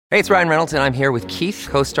Hey, it's Ryan Reynolds, and I'm here with Keith,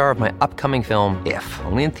 co-star of my upcoming film, If,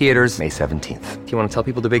 only in theaters May 17th. Do you want to tell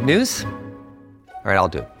people the big news? All right, I'll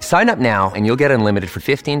do it. Sign up now and you'll get unlimited for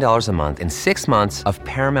 $15 a month and 6 months of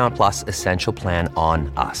Paramount Plus Essential Plan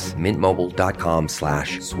on us.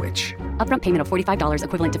 MintMobile.com/switch. Upfront payment of $45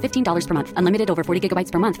 equivalent to $15 per month. Unlimited over 40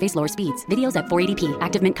 gigabytes per month. Face lower speeds. Videos at 480p.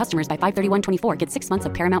 Active Mint customers by 531.24 get 6 months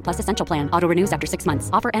of Paramount Plus Essential Plan. Auto renews after 6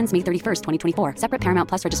 months. Offer ends May 31st, 2024. Separate Paramount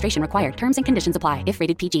Plus registration required. Terms and conditions apply if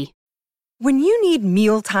rated PG. When you need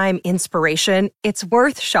mealtime inspiration, it's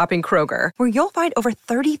worth shopping Kroger, where you'll find over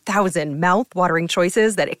 30,000 mouth-watering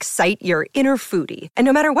choices that excite your inner foodie. And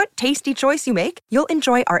no matter what tasty choice you make, you'll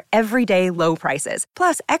enjoy our everyday low prices,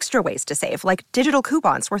 plus extra ways to save, like digital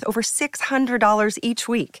coupons worth over $600 each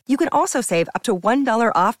week. You can also save up to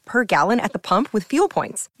 $1 off per gallon at the pump with fuel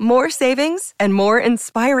points. More savings and more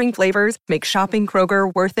inspiring flavors make shopping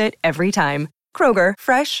Kroger worth it every time. Kroger,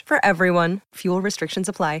 fresh for everyone. Fuel restrictions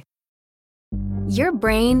apply. Your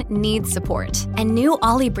brain needs support, and new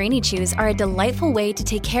Ollie Brainy Chews are a delightful way to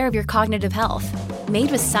take care of your cognitive health.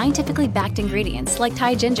 Made with scientifically backed ingredients like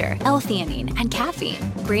Thai ginger, L-theanine, and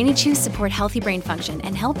caffeine, Brainy Chews support healthy brain function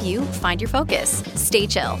and help you find your focus, stay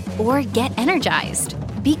chill, or get energized.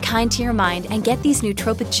 Be kind to your mind and get these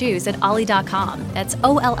nootropic chews at ollie.com. That's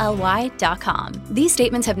OLLY.com. These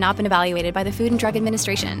statements have not been evaluated by the Food and Drug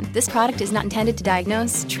Administration. This product is not intended to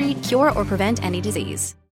diagnose, treat, cure, or prevent any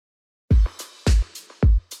disease.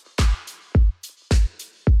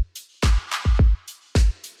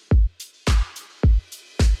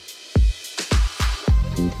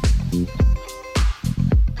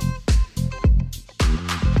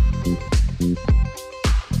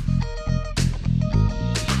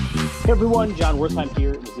 Hey everyone, John Wertheim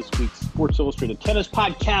here with this week's Sports Illustrated Tennis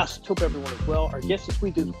Podcast. Hope everyone is well. Our guest this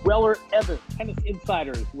week is Weller Evans. Tennis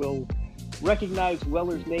insiders will recognize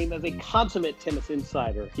Weller's name as a consummate tennis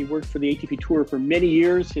insider. He worked for the ATP Tour for many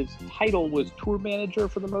years. His title was tour manager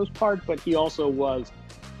for the most part, but he also was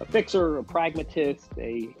a fixer, a pragmatist,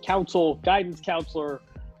 a guidance counselor.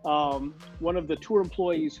 One of the tour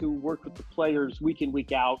employees who worked with the players week in,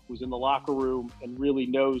 week out, was in the locker room and really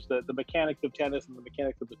knows the mechanics of tennis and the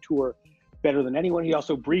mechanics of the tour better than anyone. He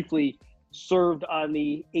also briefly served on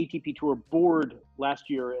the ATP Tour board last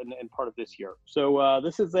year and part of this year. So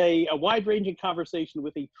this is a wide-ranging conversation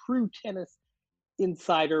with a true tennis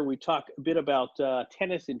insider. We talk a bit about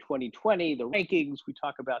tennis in 2020, the rankings. We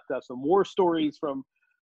talk about some war stories from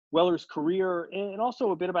Weller's career, and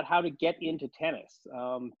also a bit about how to get into tennis.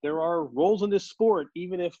 There are roles in this sport,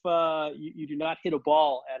 even if you do not hit a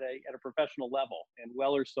ball at a professional level. And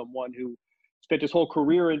Weller's someone who spent his whole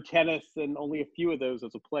career in tennis and only a few of those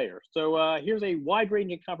as a player. So here's a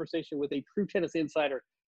wide-ranging conversation with a true tennis insider.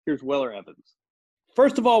 Here's Weller Evans.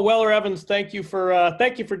 First of all, Weller Evans, thank you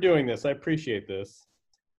for doing this. I appreciate this.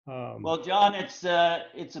 Well, John, it's a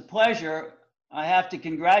pleasure. I have to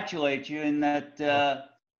congratulate you in that.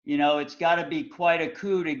 It's got to be quite a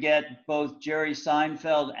coup to get both Jerry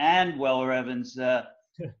Seinfeld and Weller Evans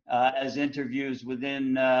as interviews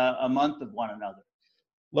within a month of one another.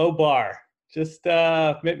 Low bar. Just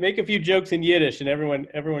make a few jokes in Yiddish and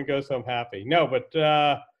everyone goes home happy. No, but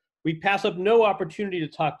we pass up no opportunity to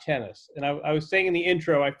talk tennis. And I was saying in the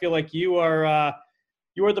intro, I feel like you are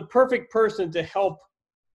the perfect person to help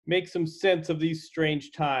make some sense of these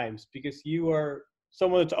strange times, because you are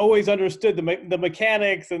someone that's always understood the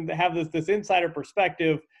mechanics and have this insider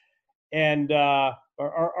perspective, and are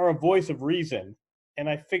a voice of reason. And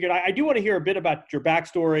I figured I do want to hear a bit about your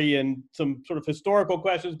backstory and some sort of historical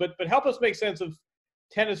questions, but help us make sense of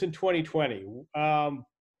tennis in 2020. How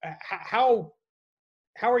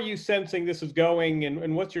are you sensing this is going,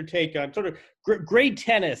 and what's your take on sort of grade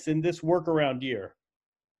tennis in this workaround year?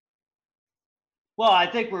 Well, I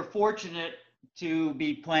think we're fortunate to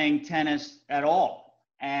be playing tennis at all,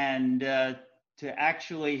 and to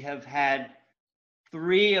actually have had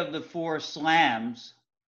 3 of the 4 slams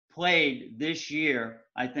played this year,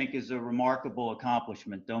 I think is a remarkable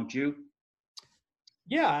accomplishment, don't you?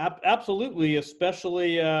 Yeah, absolutely,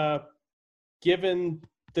 especially given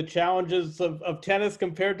the challenges of tennis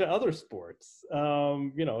compared to other sports.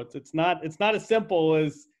 It's not as simple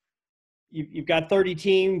as you've got 30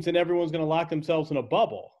 teams and everyone's going to lock themselves in a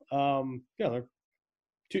bubble. There are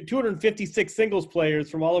 256 singles players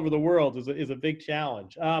from all over the world is a big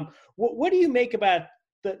challenge. What do you make about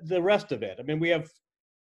the rest of it? I mean, we have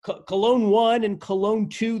Cologne 1 and Cologne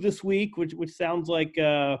 2 this week, which sounds like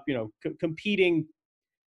competing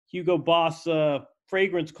Hugo Boss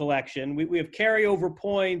fragrance collection. We have carryover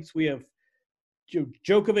points. We have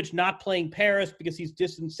Djokovic not playing Paris because he's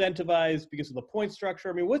disincentivized because of the point structure.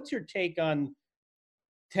 I mean, what's your take on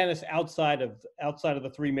tennis outside of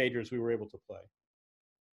the three majors we were able to play?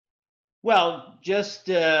 Well, just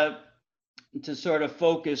to sort of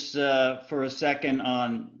focus for a second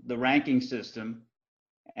on the ranking system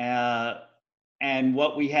and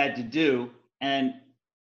what we had to do. And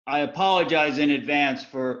I apologize in advance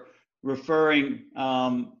for referring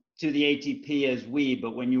to the ATP as we,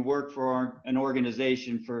 but when you work for an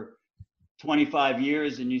organization for 25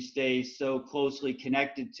 years and you stay so closely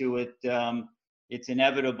connected to it, it's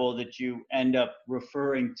inevitable that you end up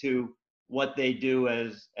referring to what they do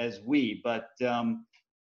as we. But the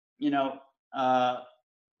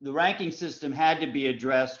ranking system had to be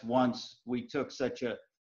addressed once we took such a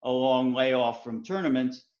long layoff from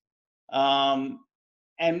tournaments.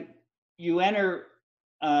 And you enter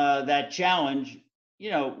that challenge,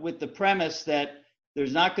 with the premise that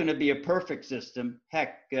there's not going to be a perfect system.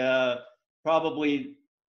 Heck, probably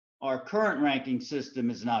our current ranking system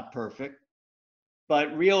is not perfect,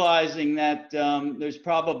 but realizing that there's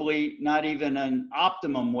probably not even an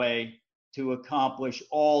optimum way to accomplish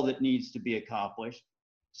all that needs to be accomplished.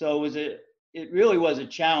 So it really was a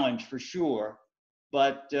challenge for sure.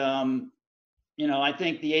 But, I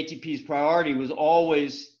think the ATP's priority was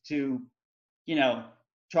always to,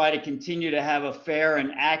 try to continue to have a fair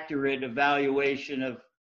and accurate evaluation of,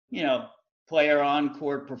 player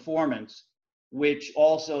on-court performance, which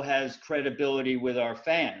also has credibility with our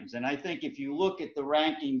fans. And I think if you look at the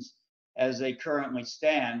rankings as they currently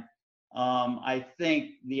stand, I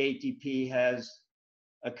think the ATP has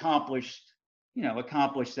accomplished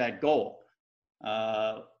that goal.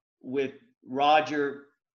 With Roger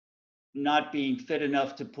not being fit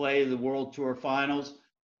enough to play the World Tour Finals,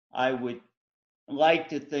 I would like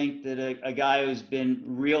to think that a guy who's been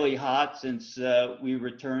really hot since we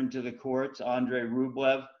returned to the courts, Andrei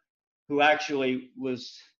Rublev, who actually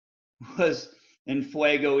was in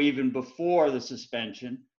fuego even before the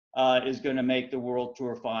suspension, is going to make the World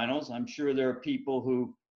Tour Finals. I'm sure there are people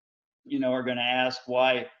who, are going to ask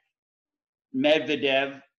why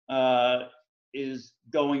Medvedev is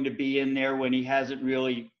going to be in there when he hasn't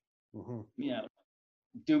really,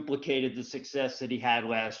 duplicated the success that he had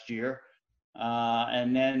last year.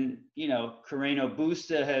 And then, Carreno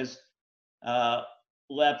Busta has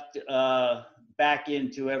leapt back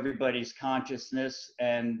into everybody's consciousness,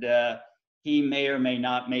 and he may or may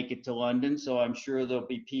not make it to London. So I'm sure there'll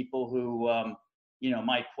be people who,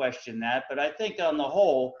 might question that. But I think on the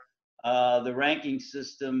whole, the ranking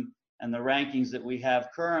system and the rankings that we have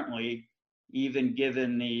currently, even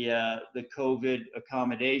given the COVID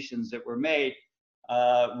accommodations that were made,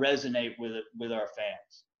 resonate with our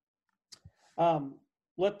fans.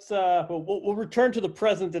 We'll return to the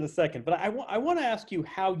present in a second, but I want to ask you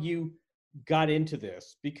how you got into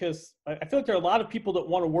this, because I feel like there are a lot of people that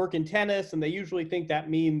want to work in tennis, and they usually think that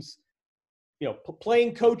means,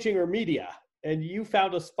 playing, coaching, or media. And you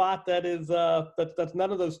found a spot that is that's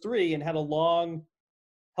none of those three, and had a long,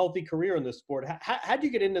 healthy career in this sport. How did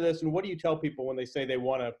you get into this, and what do you tell people when they say they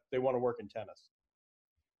want to work in tennis?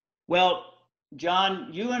 Well, John,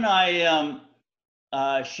 you and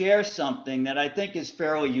I share something that I think is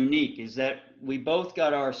fairly unique, is that we both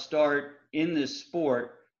got our start in this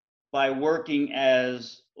sport by working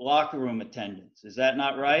as locker room attendants. Is that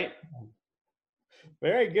not right?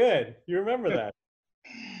 Very good. You remember that.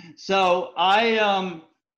 So I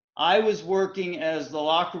was working as the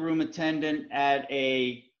locker room attendant at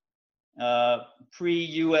a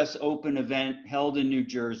pre-US Open event held in New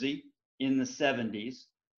Jersey in the 70s.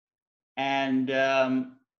 And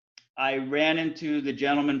I ran into the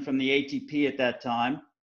gentleman from the ATP at that time,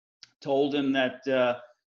 told him that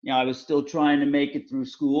I was still trying to make it through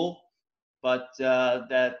school, but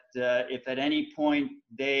that if at any point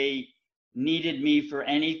they needed me for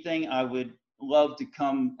anything, I would love to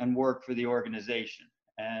come and work for the organization.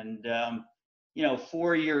 And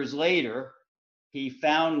 4 years later, he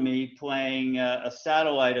found me playing a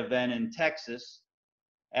satellite event in Texas,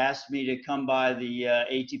 asked me to come by the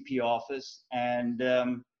ATP office, and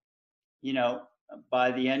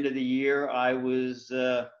by the end of the year, I was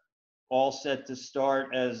all set to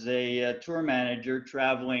start as a tour manager,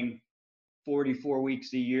 traveling 44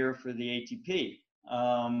 weeks a year for the ATP.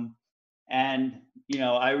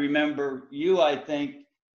 I remember you, I think,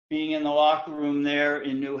 being in the locker room there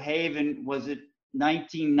in New Haven. Was it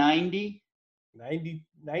 1990?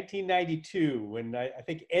 1992, when I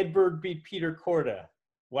think Edberg beat Peter Korda.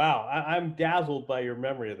 Wow, I'm dazzled by your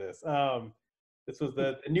memory of this. This was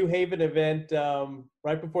the New Haven event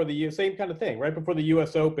right before same kind of thing, right before the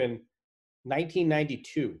US Open,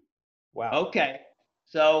 1992. Wow. Okay.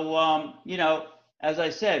 So, as I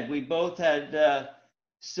said, we both had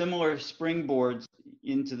similar springboards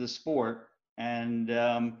into the sport. And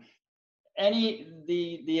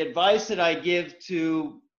the advice that I give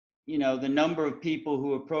to, the number of people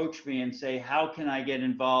who approach me and say, how can I get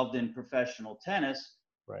involved in professional tennis?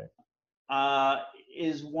 Right.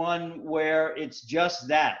 Is one where it's just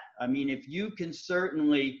that. I mean, if you can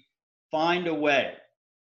certainly find a way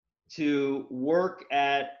to work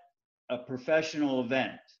at a professional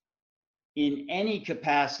event in any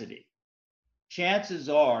capacity, chances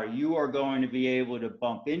are you are going to be able to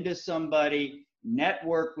bump into somebody,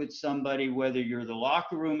 network with somebody, whether you're the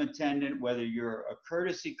locker room attendant, whether you're a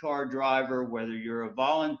courtesy car driver, whether you're a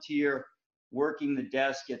volunteer working the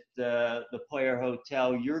desk at the player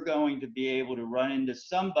hotel, you're going to be able to run into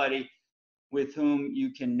somebody with whom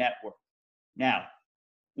you can network. Now,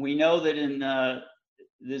 we know that in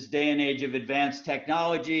this day and age of advanced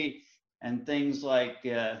technology and things like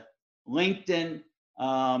LinkedIn,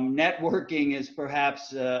 networking is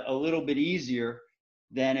perhaps a little bit easier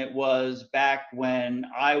than it was back when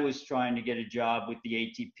I was trying to get a job with the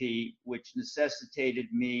ATP, which necessitated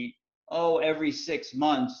me, every 6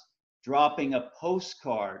 months, dropping a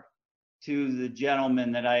postcard to the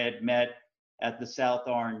gentleman that I had met at the South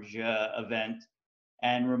Orange event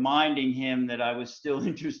and reminding him that I was still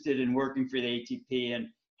interested in working for the ATP and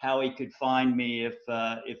how he could find me if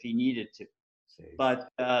he needed to. But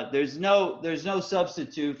there's no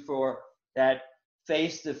substitute for that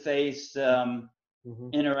face-to-face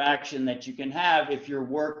interaction that you can have if you're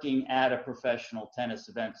working at a professional tennis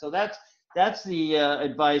event. So that's the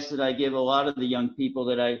advice that I give a lot of the young people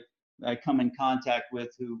that I come in contact with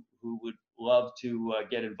who would love to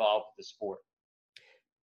get involved with the sport.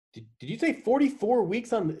 Did you say 44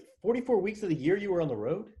 weeks of the year you were on the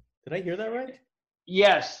road? Did I hear that right?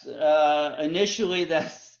 Yes, initially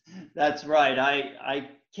that's right. I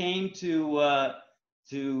came to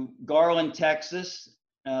Garland, Texas,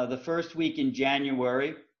 the first week in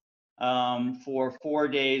January for 4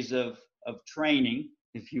 days of training,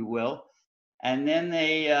 if you will. And then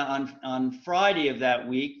they, on Friday of that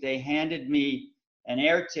week, they handed me an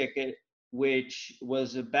air ticket, which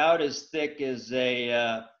was about as thick as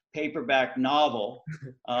a paperback novel,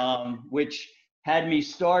 which had me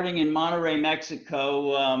starting in Monterrey,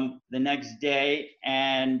 Mexico the next day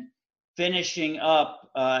and finishing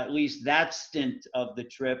up at least that stint of the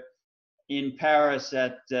trip in Paris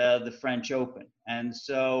at the French Open. And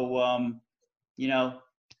so,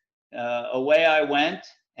 away I went,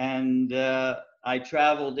 and I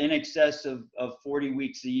traveled in excess of 40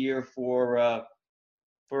 weeks a year for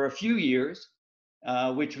a few years,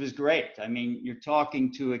 which was great. I mean, you're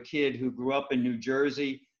talking to a kid who grew up in New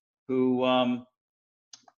Jersey, who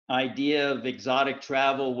idea of exotic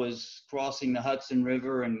travel was crossing the Hudson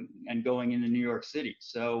River and going into New York City.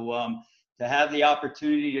 So to have the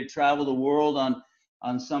opportunity to travel the world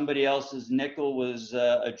on somebody else's nickel was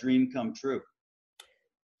a dream come true.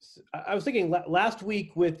 I was thinking last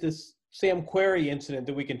week with this Sam Querrey incident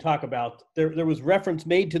that we can talk about, there was reference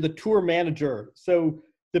made to the tour manager. So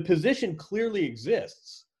the position clearly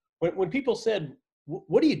exists. When people said,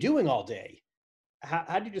 what are you doing all day?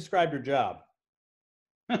 How do you describe your job?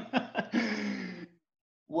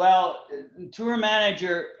 Well, tour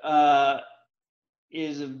manager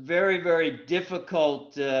is a very, very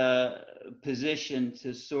difficult position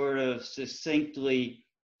to sort of succinctly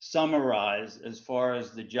summarize as far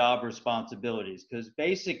as the job responsibilities, because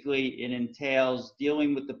basically it entails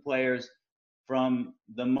dealing with the players from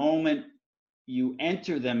the moment you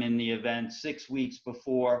enter them in the event 6 weeks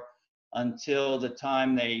before until the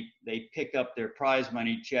time they pick up their prize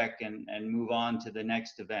money check and move on to the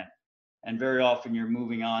next event. And very often you're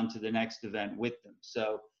moving on to the next event with them.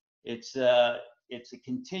 So it's a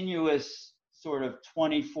continuous sort of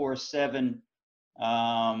 24/7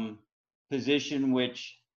 position,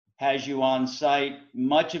 which has you on site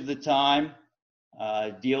much of the time,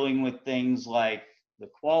 dealing with things like the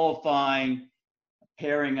qualifying,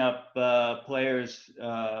 pairing up players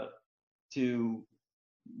to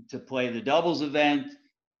play the doubles event,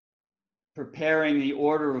 preparing the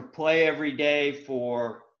order of play every day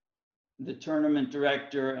for the tournament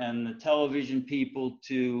director and the television people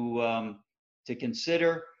to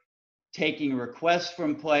consider, taking requests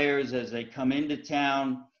from players as they come into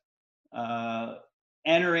town,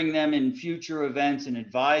 entering them in future events and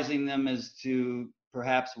advising them as to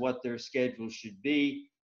perhaps what their schedule should be.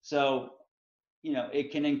 So,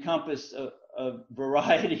 it can encompass a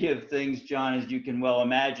variety of things, John, as you can well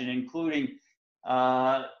imagine, including,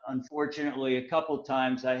 unfortunately, a couple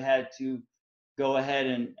times I had to go ahead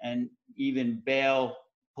and even bail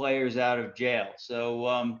players out of jail.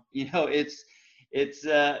 So, it's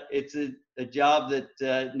a job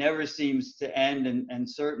that never seems to end, and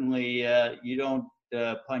certainly you don't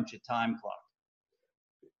punch a time clock.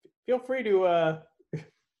 feel free to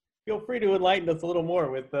enlighten us a little more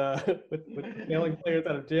with bailing players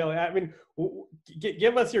out of jail. I mean,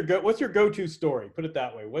 give us what's your go-to story? Put it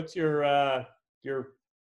that way. What's your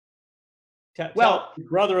tell your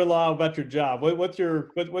brother-in-law about your job? What's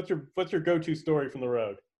your go-to story from the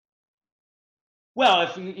road? Well,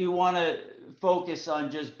 if you want to focus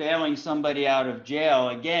on just bailing somebody out of jail,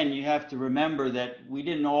 again, you have to remember that we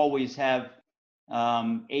didn't always have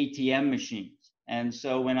ATM machines. And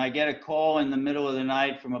so when I get a call in the middle of the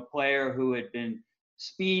night from a player who had been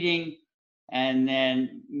speeding and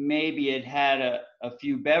then maybe had a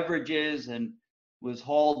few beverages and was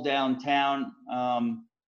hauled downtown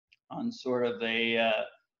on sort of a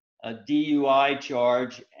DUI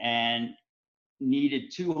charge and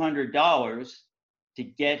needed $200 to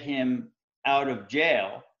get him out of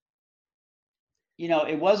jail,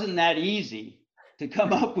 it wasn't that easy to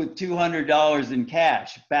come up with $200 in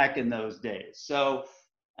cash back in those days. So,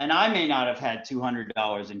 and I may not have had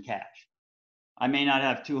 $200 in cash. I may not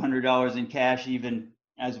have $200 in cash even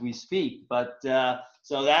as we speak, but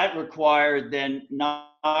so that required then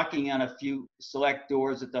knocking on a few select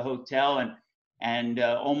doors at the hotel and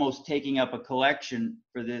almost taking up a collection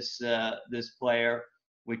for this player,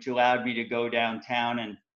 which allowed me to go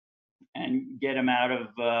downtown and get him out of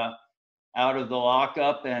the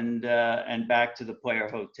lockup and back to the player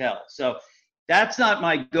hotel. So that's not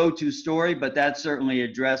my go-to story, but that certainly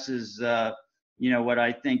addresses what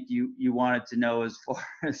I think you wanted to know as far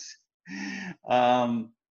as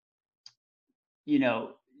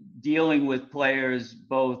dealing with players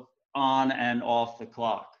both on and off the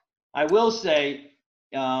clock. I will say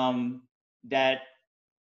that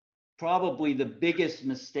probably the biggest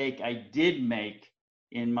mistake I did make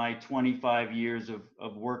in my 25 years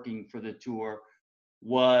of working for the tour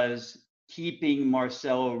was keeping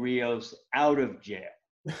Marcelo Rios out of jail.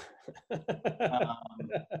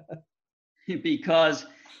 Because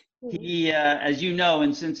he, as you know,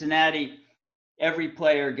 in Cincinnati, every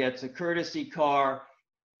player gets a courtesy car.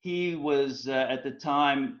 He was at the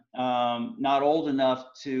time not old enough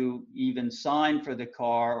to even sign for the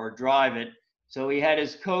car or drive it. So he had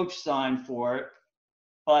his coach sign for it.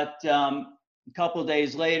 But a couple of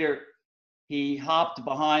days later, he hopped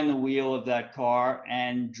behind the wheel of that car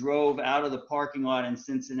and drove out of the parking lot in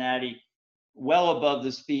Cincinnati well above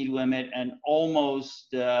the speed limit and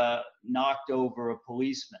almost knocked over a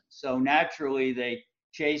policeman. So naturally, they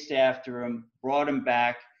chased after him, brought him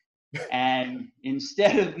back, and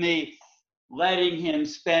instead of me letting him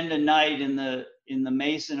spend a night in the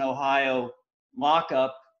Mason, Ohio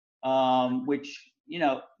lockup, which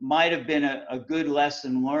might have been a good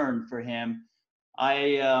lesson learned for him,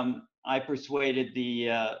 I persuaded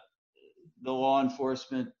the law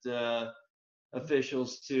enforcement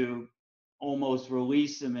officials to almost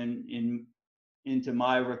release him into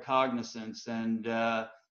my recognizance,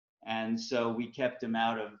 and so we kept him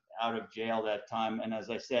out of jail that time. And as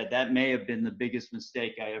I said, that may have been the biggest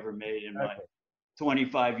mistake I ever made in my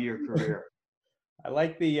 25-year career. I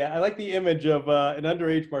like the image of an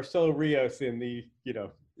underage Marcelo Rios in the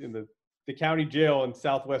county jail in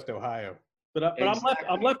Southwest Ohio. But exactly.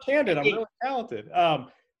 I'm left-handed. I'm really talented. So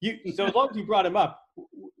as long as you brought him up,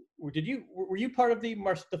 were you part of the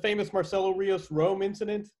famous Marcelo Rios Rome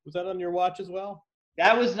incident? Was that on your watch as well?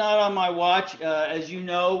 That was not on my watch. As you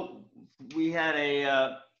know, we had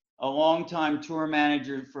a longtime tour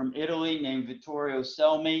manager from Italy named Vittorio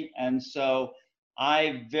Selmi, and so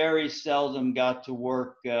I very seldom got to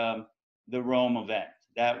work the Rome event.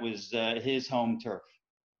 That was his home turf.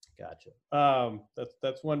 Gotcha.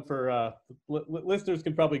 That's one for listeners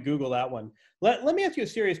can probably Google that one. Let me ask you a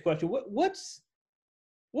serious question. What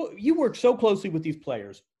you work so closely with these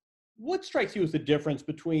players. What strikes you as the difference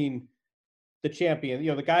between the champion,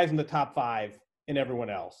 the guys in the top 5 and everyone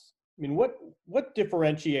else? I mean, what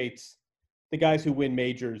differentiates the guys who win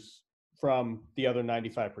majors from the other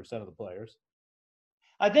 95% of the players?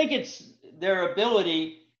 I think it's their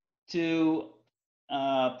ability to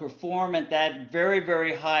perform at that very,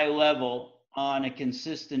 very high level on a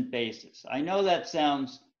consistent basis. I know that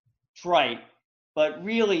sounds trite, but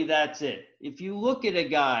really that's it. If you look at a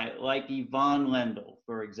guy like Ivan Lendl,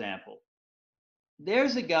 for example,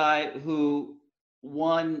 there's a guy who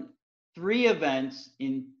won 3 events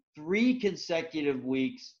in 3 consecutive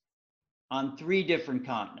weeks on 3 different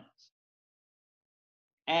continents.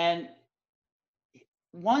 And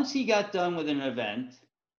once he got done with an event,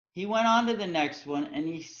 he went on to the next one, and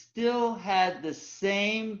he still had the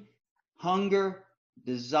same hunger,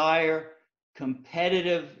 desire,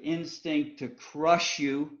 competitive instinct to crush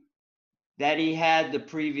you that he had the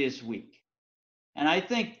previous week. And I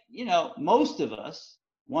think, most of us,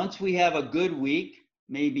 once we have a good week,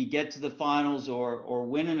 maybe get to the finals or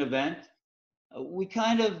win an event, we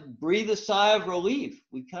kind of breathe a sigh of relief.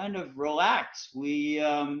 We kind of relax. We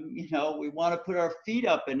we want to put our feet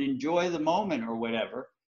up and enjoy the moment or whatever.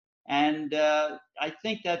 And I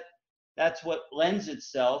think that's what lends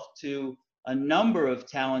itself to a number of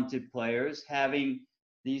talented players having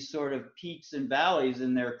these sort of peaks and valleys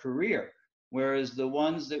in their career, whereas the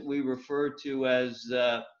ones that we refer to as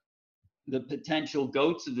the potential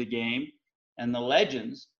goats of the game and the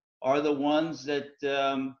legends are the ones that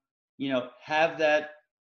have that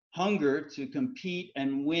hunger to compete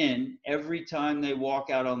and win every time they walk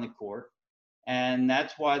out on the court. And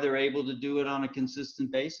that's why they're able to do it on a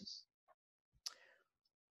consistent basis.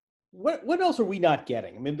 What else are we not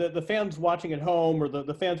getting? I mean, the fans watching at home, or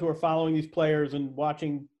the fans who are following these players and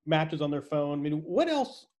watching matches on their phone, I mean, what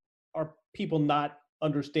else are people not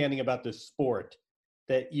understanding about this sport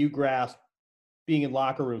that you grasp being in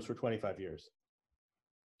locker rooms for 25 years?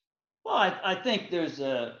 Well, I think there's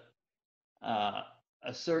a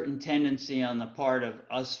certain tendency on the part of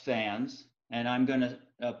us fans, and I'm going to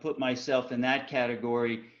put myself in that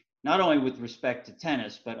category, not only with respect to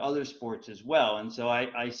tennis, but other sports as well. And so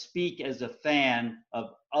I speak as a fan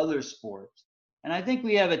of other sports. And I think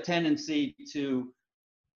we have a tendency to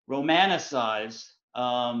romanticize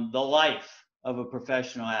the life of a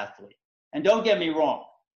professional athlete. And don't get me wrong.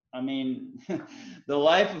 I mean, the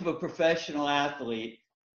life of a professional athlete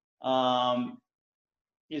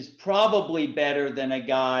is probably better than a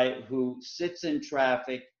guy who sits in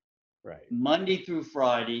traffic Monday through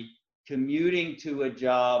Friday, commuting to a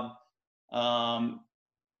job,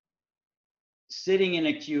 sitting in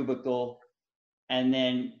a cubicle, and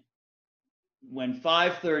then when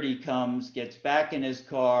 5:30 comes, gets back in his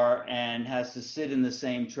car and has to sit in the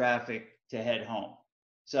same traffic to head home.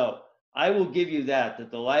 So I will give you that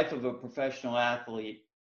the life of a professional athlete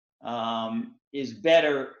is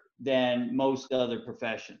better than most other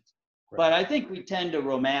professions. Right. But I think we tend to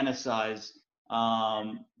romanticize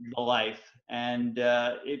the life, and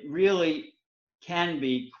it really can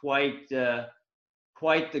be quite the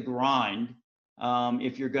grind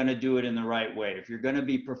if you're going to do it in the right way, if you're going to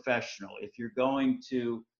be professional, if you're going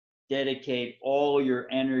to dedicate all your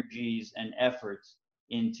energies and efforts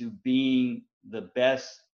into being the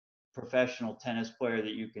best professional tennis player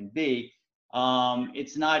that you can be.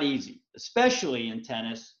 It's not easy, especially in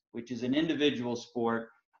tennis, which is an individual sport.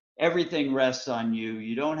 Everything rests on you.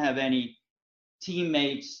 You don't have any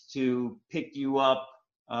teammates to pick you up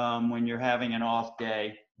when you're having an off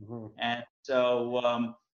day. Mm-hmm. And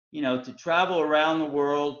so, to travel around the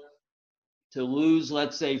world, to lose,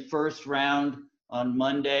 let's say, first round on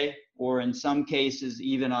Monday, or in some cases,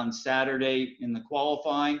 even on Saturday in the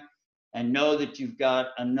qualifying, and know that you've got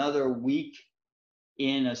another week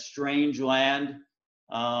in a strange land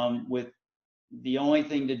with the only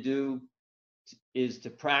thing to do is to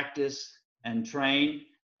practice and train.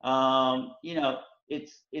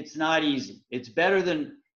 It's not easy. It's better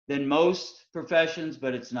than most professions,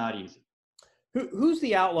 but it's not easy. Who's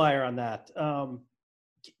the outlier on that?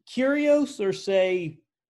 Kyrgios, or say,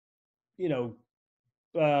 who's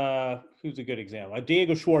a good example?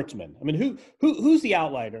 Diego Schwartzman. I mean, who's the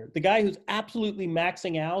outlier? The guy who's absolutely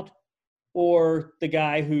maxing out, or the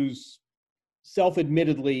guy who's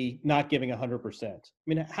self-admittedly not giving 100%? I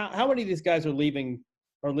mean, how many of these guys are leaving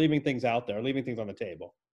things out there, leaving things on the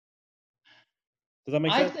table? Does that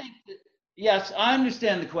make sense? I think yes, I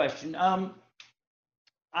understand the question.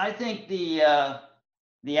 I think the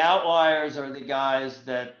outliers are the guys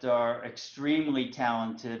that are extremely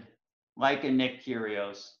talented, like a Nick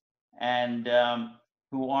Kyrgios, and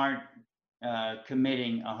who aren't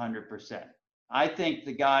committing 100%. I think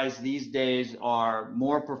the guys these days are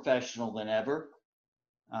more professional than ever,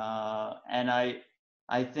 and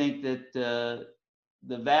I think that the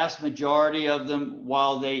vast majority of them,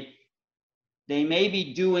 while they may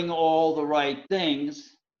be doing all the right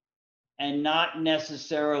things and not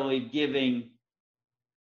necessarily giving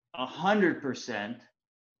 100%,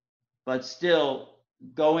 but still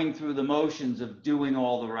going through the motions of doing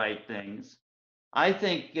all the right things. I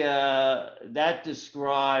think that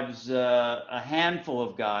describes a handful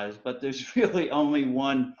of guys, but there's really only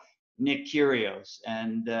one Nick Kyrgios,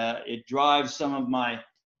 and it drives some of my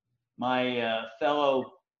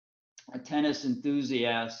fellow tennis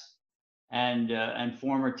enthusiasts and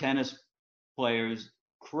former tennis players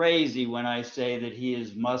crazy when I say that he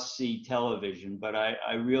is must-see television, but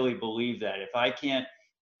I really believe that. If I can't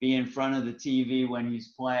be in front of the TV when he's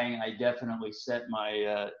playing, I definitely set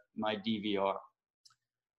my DVR.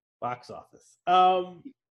 Box office.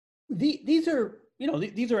 These are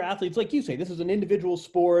athletes, like you say. This is an individual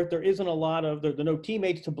sport. There isn't a lot of there are no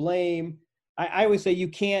teammates to blame. I always say you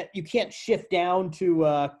can't shift down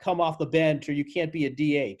to come off the bench, or you can't be a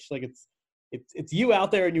DH. Like it's you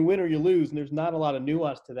out there and you win or you lose, and there's not a lot of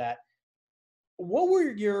nuance to that. What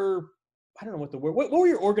were your, I don't know what the word, what were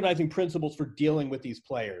your organizing principles for dealing with these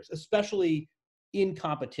players, especially in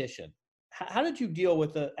competition? How did you deal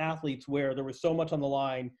with the athletes where there was so much on the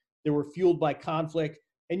line, they were fueled by conflict,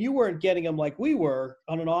 and you weren't getting them like we were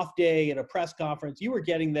on an off day at a press conference? You were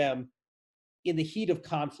getting them in the heat of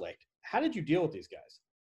conflict. How did you deal with these guys?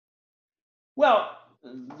 Well,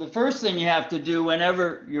 the first thing you have to do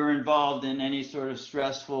whenever you're involved in any sort of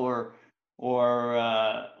stressful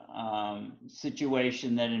or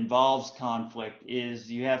situation that involves conflict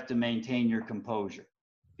is you have to maintain your composure.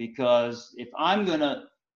 Because if I'm gonna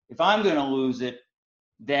lose it,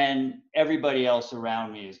 then everybody else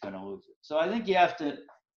around me is gonna lose it. So I think you have to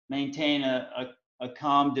maintain a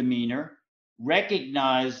calm demeanor,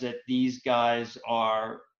 recognize that these guys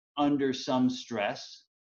are under some stress.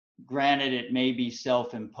 Granted, it may be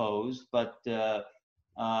self-imposed, but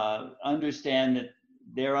understand that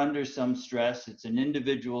they're under some stress. It's an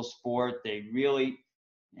individual sport. They really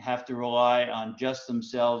have to rely on just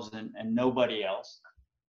themselves and nobody else.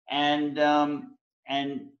 And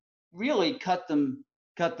really cut them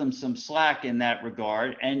some slack in that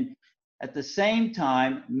regard. And at the same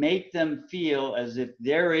time, make them feel as if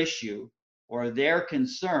their issue or their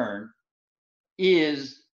concern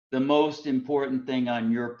is the most important thing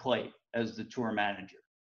on your plate as the tour manager.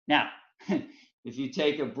 Now, if you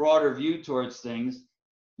take a broader view towards things,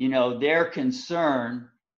 their concern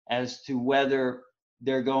as to whether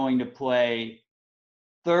they're going to play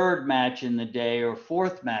third match in the day or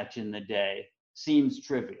fourth match in the day seems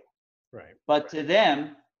trivial. Right. But to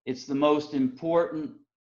them, it's the most important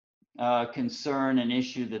concern and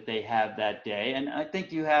issue that they have that day. And I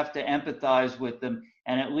think you have to empathize with them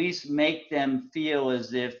and at least make them feel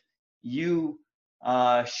as if you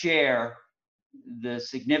share the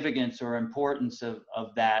significance or importance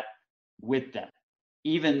of that with them.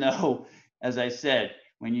 Even though, as I said,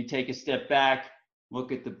 when you take a step back,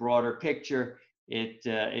 look at the broader picture,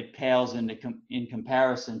 it pales in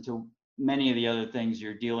comparison to many of the other things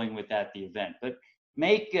you're dealing with at the event. But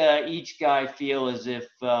make each guy feel as if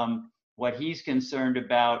what he's concerned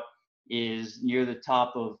about is near the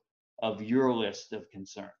top of your list of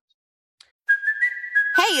concerns.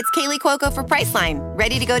 Hey, it's Kaylee Cuoco for Priceline.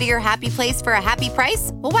 Ready to go to your happy place for a happy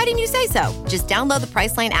price? Well, why didn't you say so? Just download the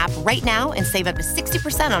Priceline app right now and save up to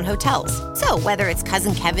 60% on hotels. So whether it's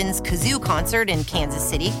Cousin Kevin's Kazoo Concert in Kansas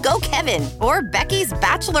City, go Kevin, or Becky's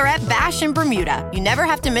Bachelorette Bash in Bermuda, you never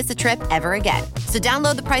have to miss a trip ever again. So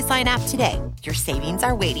download the Priceline app today. Your savings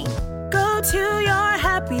are waiting. Go to your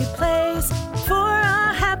happy place for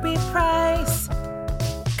a happy price.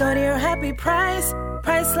 Go to your happy price,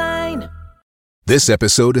 Priceline. This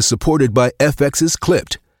episode is supported by FX's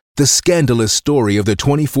Clipped, the scandalous story of the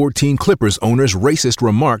 2014 Clippers owner's racist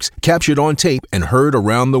remarks captured on tape and heard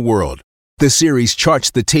around the world. The series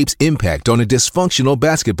charts the tape's impact on a dysfunctional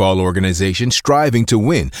basketball organization striving to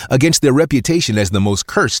win against their reputation as the most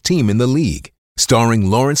cursed team in the league. Starring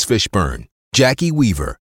Lawrence Fishburne, Jackie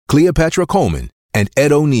Weaver, Cleopatra Coleman, and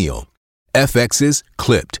Ed O'Neill. FX's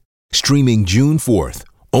Clipped, streaming June 4th,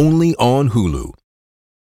 only on Hulu.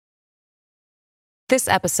 This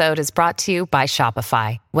episode is brought to you by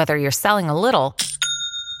Shopify. Whether you're selling a little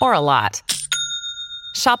or a lot,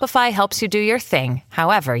 Shopify helps you do your thing,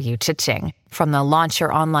 however you cha-ching. From the launch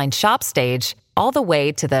your online shop stage, all the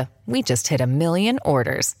way to the we just hit 1 million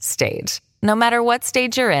orders stage. No matter what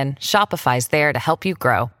stage you're in, Shopify's there to help you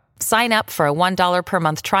grow. Sign up for a $1 per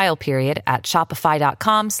month trial period at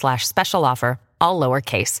shopify.com/special offer, all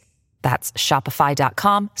lowercase. That's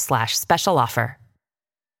shopify.com/special offer.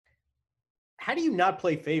 How do you not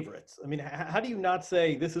play favorites? I mean, how do you not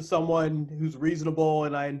say this is someone who's reasonable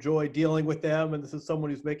and I enjoy dealing with them, and this is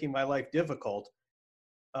someone who's making my life difficult?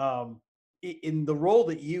 In the role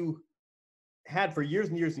that you had for years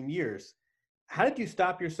and years and years, how did you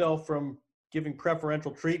stop yourself from giving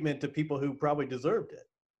preferential treatment to people who probably deserved it?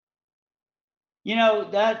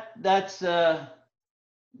 That's an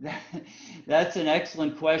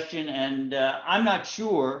excellent question, and I'm not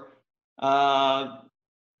sure.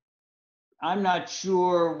 I'm not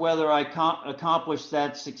sure whether I accomplished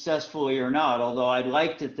that successfully or not, although I'd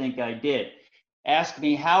like to think I did. Ask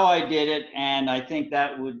me how I did it, and I think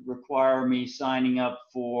that would require me signing up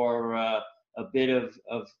for a bit of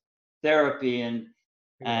therapy and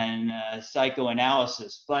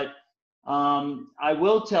psychoanalysis. But I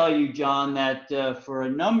will tell you, John, that for a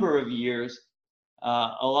number of years,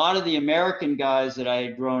 a lot of the American guys that I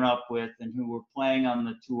had grown up with and who were playing on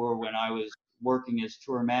the tour when I was working as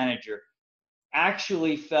tour manager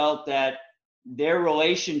actually felt that their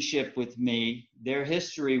relationship with me, their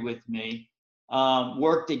history with me,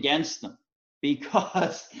 worked against them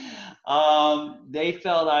because they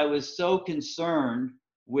felt I was so concerned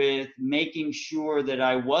with making sure that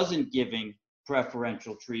I wasn't giving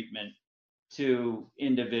preferential treatment to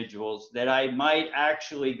individuals, that I might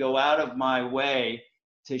actually go out of my way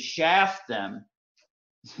to shaft them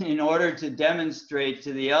in order to demonstrate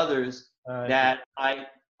to the others that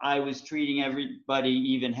I was treating everybody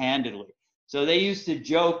even-handedly. So they used to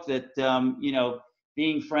joke that, you know,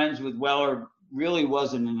 being friends with Weller really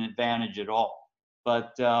wasn't an advantage at all.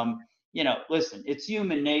 But, you know, listen, it's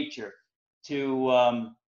human nature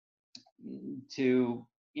to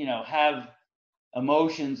you know, have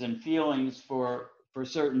emotions and feelings for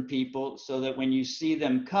certain people, so that when you see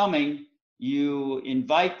them coming, you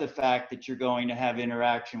invite the fact that you're going to have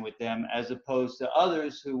interaction with them, as opposed to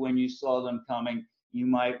others who, when you saw them coming, you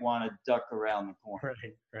might want to duck around the corner.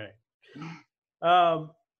 Right.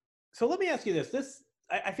 So let me ask you this.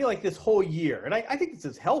 I feel like this whole year, and I think this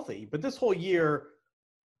is healthy, but this whole year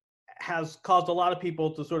has caused a lot of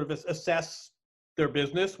people to sort of assess their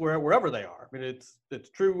business wherever they are. I mean, it's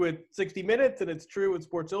true with 60 Minutes, and it's true with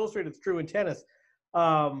Sports Illustrated, it's true in tennis.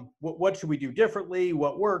 What should we do differently?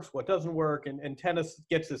 What works? What doesn't work? And tennis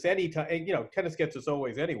gets us anytime. You know, tennis gets us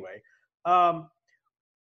always anyway. I'm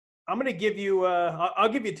going to give you. I'll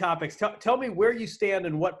give you topics. Tell me where you stand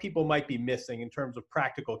and what people might be missing in terms of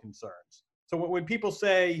practical concerns. So when people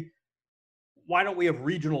say, "Why don't we have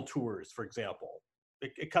regional tours?" for example,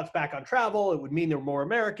 it cuts back on travel. It would mean there are more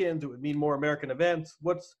Americans. It would mean more American events.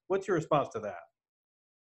 What's your response to that?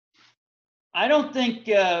 I don't think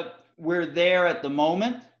we're there at the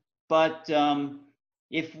moment, but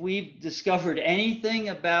if we've discovered anything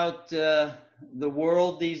about the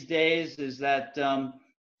world these days, is that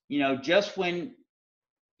you know, just when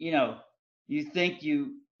you know you think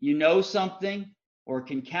you know something or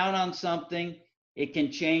can count on something, it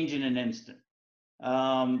can change in an instant.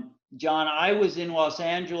 John, I was in Los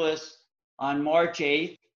Angeles on March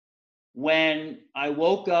 8th when I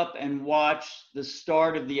woke up and watched the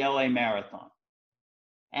start of the LA Marathon.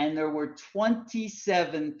 And there were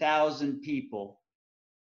 27,000 people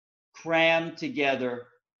crammed together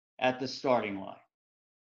at the starting line.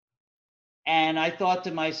 And I thought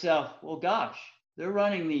to myself, well, gosh, they're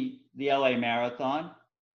running the LA Marathon.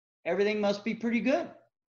 Everything must be pretty good.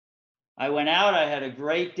 I went out, I had a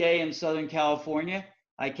great day in Southern California.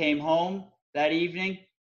 I came home that evening,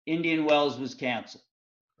 Indian Wells was canceled.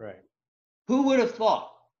 Right. Who would have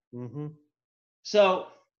thought? Mm-hmm. So,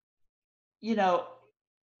 you know,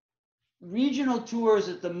 regional tours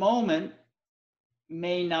at the moment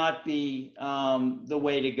may not be the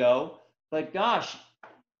way to go, but gosh,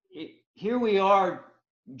 here we are,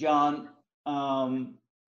 John.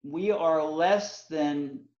 We are less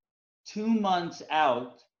than 2 months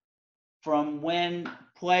out from when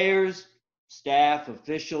players, staff,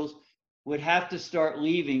 officials would have to start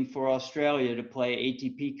leaving for Australia to play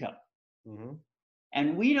ATP Cup. Mm-hmm.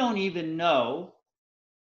 And we don't even know,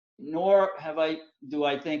 nor do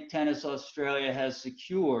I think Tennis Australia has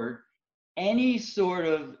secured any sort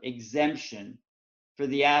of exemption for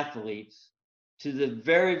the athletes to the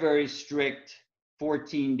very, very strict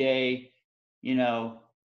 14-day, you know,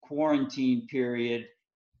 quarantine period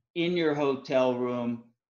in your hotel room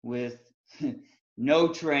with no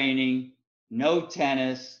training, no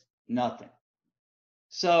tennis, nothing.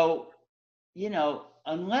 So, you know,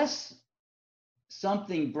 unless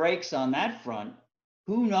something breaks on that front,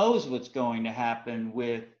 who knows what's going to happen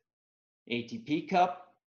with ATP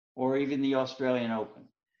Cup or even the Australian Open.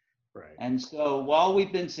 Right. And so while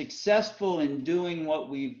we've been successful in doing what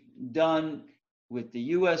we've done with the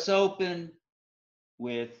US Open,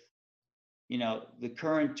 with, you know, the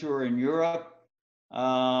current tour in Europe,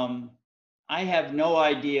 I have no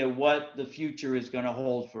idea what the future is going to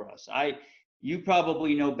hold for us. You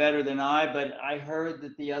probably know better than I, but I heard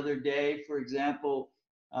that the other day, for example,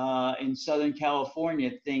 in Southern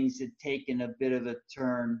California, things had taken a bit of a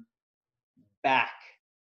turn back,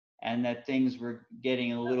 and that things were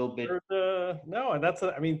getting a little bit. No, and that's,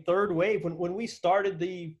 I mean, third wave. When we started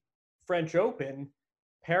the French Open,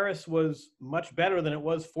 Paris was much better than it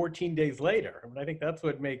was 14 days later. I mean, I think that's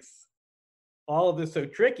what makes all of this so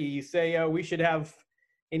tricky. You say we should have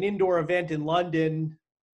an indoor event in London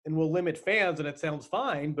and we'll limit fans, and it sounds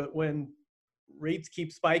fine. But when rates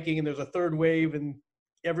keep spiking and there's a third wave and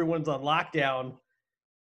everyone's on lockdown,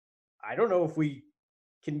 I don't know if we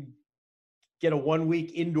can get a 1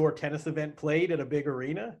 week indoor tennis event played at a big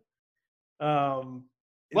arena. Well,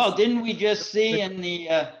 didn't we just see in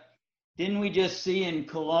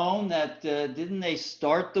Cologne that didn't they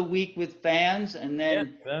start the week with fans and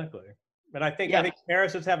then exactly. And I think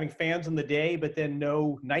Paris is having fans in the day, but then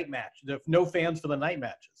no night match. There's no fans for the night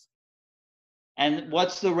matches. And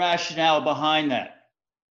what's the rationale behind that?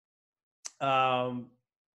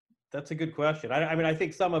 That's a good question. I mean, I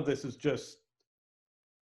think some of this is just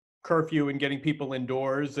curfew and getting people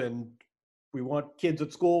indoors, and we want kids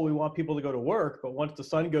at school, we want people to go to work, but once the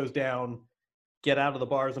sun goes down, get out of the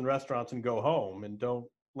bars and restaurants and go home and don't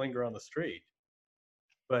linger on the street.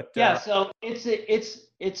 But so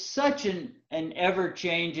it's such an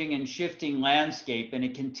ever-changing and shifting landscape, and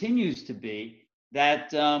it continues to be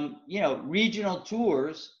that regional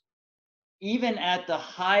tours, even at the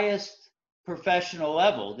highest professional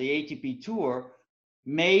level, the ATP Tour,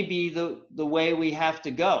 may be the way we have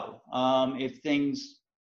to go if things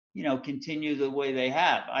continue the way they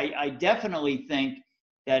have. I definitely think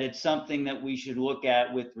that it's something that we should look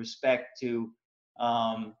at with respect to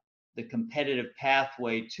the competitive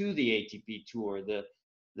pathway to the ATP Tour,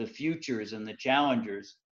 the futures and the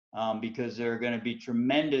challengers, because there are going to be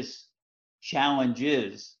tremendous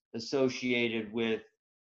challenges associated with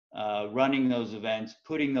running those events,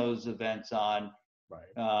 putting those events on,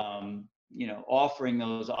 offering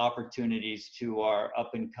those opportunities to our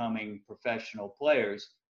up and coming professional players.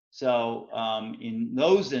 So in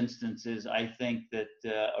those instances, I think that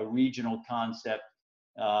a regional concept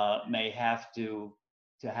may have to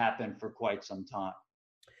happen for quite some time.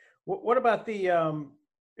 What about the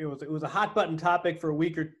it was a hot button topic for a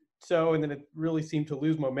week or so, and then it really seemed to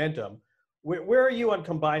lose momentum. Where are you on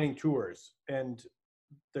combining tours? And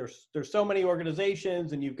there's so many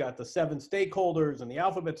organizations, and you've got the 7 stakeholders and the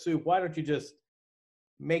alphabet soup. Why don't you just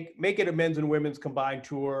make it a men's and women's combined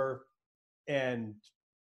tour? And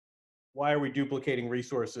why are we duplicating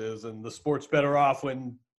resources? And the sport's better off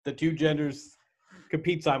when the two genders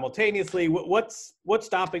compete simultaneously. What's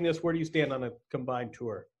stopping this? Where do you stand on a combined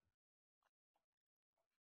tour?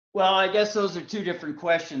 Well, I guess those are two different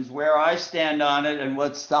questions, where I stand on it and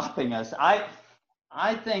what's stopping us.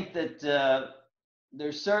 I think that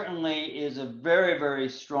there certainly is a very, very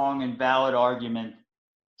strong and valid argument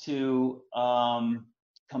to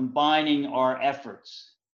combining our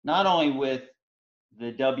efforts, not only with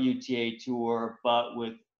the WTA Tour, but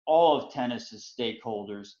with all of tennis's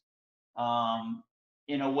stakeholders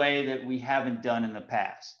in a way that we haven't done in the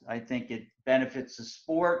past. I think it benefits the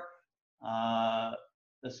sport,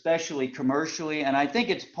 especially commercially, and I think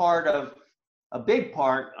it's a big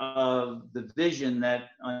part of the vision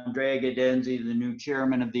that Andrea Gaudenzi, the new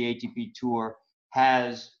chairman of the ATP Tour,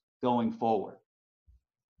 has going forward.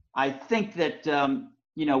 I think that,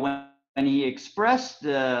 when he expressed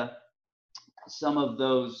some of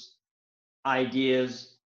those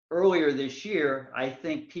ideas earlier this year, I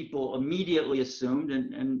think people immediately assumed,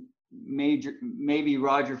 and maybe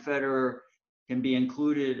Roger Federer can be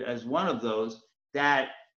included as one of those, that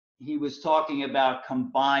he was talking about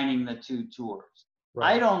combining the two tours.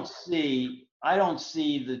 Right. I don't see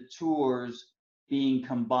the tours being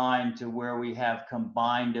combined to where we have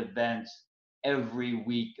combined events every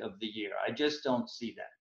week of the year. I just don't see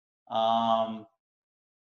that.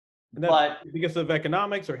 But because of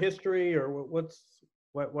economics or history, or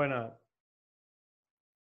why not?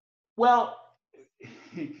 Well,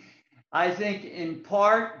 I think in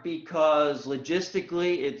part because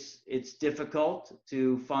logistically it's difficult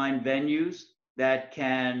to find venues that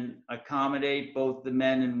can accommodate both the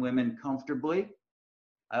men and women comfortably.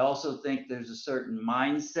 I also think there's a certain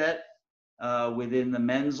mindset within the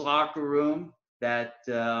men's locker room that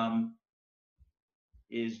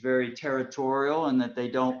is very territorial, and that they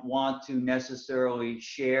don't want to necessarily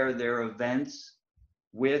share their events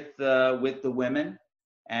with the women.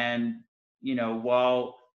 And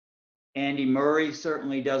while Andy Murray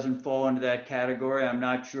certainly doesn't fall into that category, I'm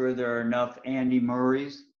not sure there are enough Andy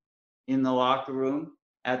Murrays in the locker room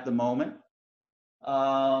at the moment.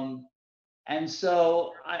 And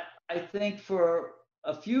so I think for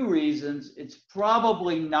a few reasons, it's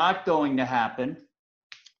probably not going to happen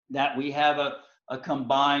that we have a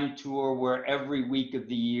combined tour where every week of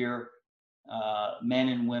the year men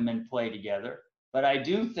and women play together. But I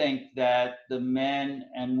do think that the men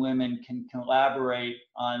and women can collaborate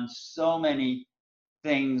on so many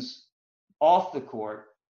things off the court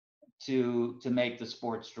to make the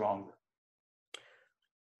sport stronger.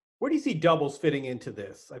 Where do you see doubles fitting into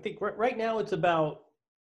this? I think right now it's about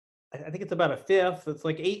a fifth. It's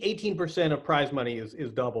like 18% of prize money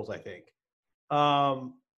is doubles, I think.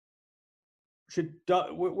 Where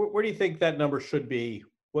do you think that number should be?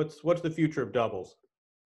 What's the future of doubles?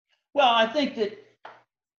 Well, I think that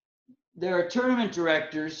there are tournament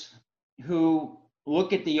directors who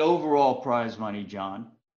look at the overall prize money, John,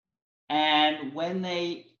 and when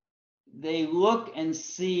they look and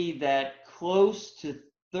see that close to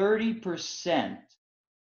 30%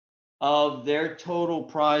 of their total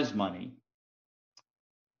prize money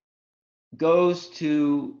goes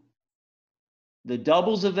to the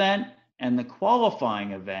doubles event and the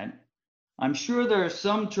qualifying event. I'm sure there are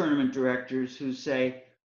some tournament directors who say,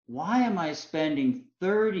 why am I spending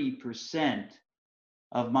 30%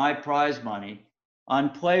 of my prize money on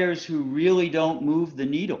players who really don't move the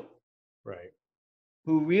needle? Right.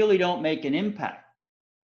 Who really don't make an impact.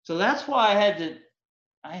 So that's why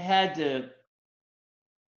I had to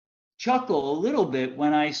chuckle a little bit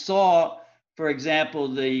when I saw, for example,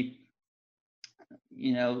 the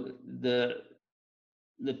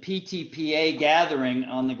PTPA gathering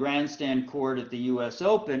on the grandstand court at the US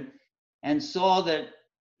Open, and saw that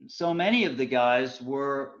so many of the guys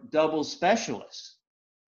were double specialists,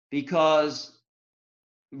 because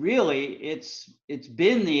really it's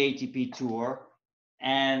been the ATP Tour,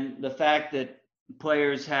 and the fact that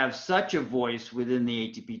players have such a voice within the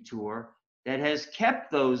ATP Tour that has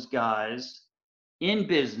kept those guys in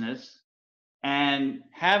business and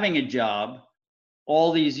having a job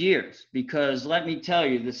all these years. Because let me tell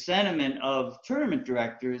you, the sentiment of tournament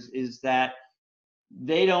directors is that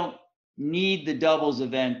they don't need the doubles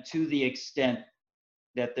event to the extent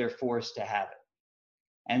that they're forced to have it.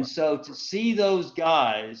 And so to see those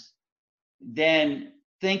guys then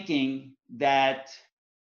thinking that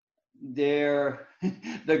the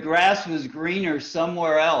grass was greener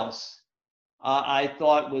somewhere else, I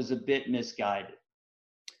thought was a bit misguided.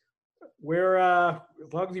 Where,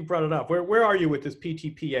 as long as you brought it up, where are you with this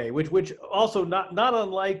PTPA, which also not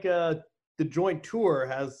unlike the joint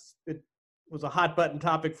tour was a hot button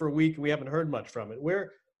topic for a week, and we haven't heard much from it.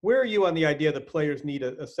 Where are you on the idea that players need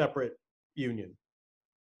a separate union?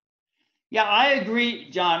 Yeah, I agree,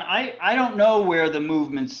 John. I don't know where the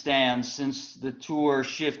movement stands since the tour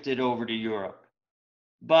shifted over to Europe.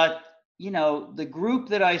 But, the group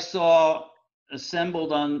that I saw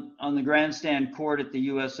assembled on the grandstand court at the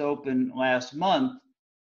US Open last month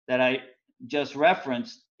that I just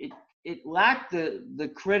referenced, it lacked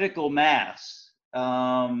the critical mass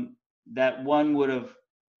that one would have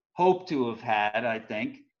hoped to have had, I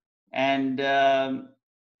think. And I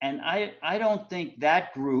don't think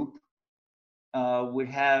that group would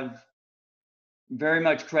have very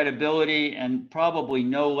much credibility and probably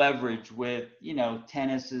no leverage with,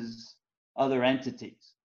 tennis's other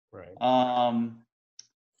entities. Right.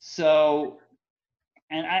 So,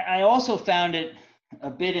 and I also found it a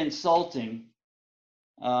bit insulting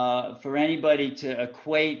for anybody to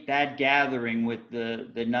equate that gathering with the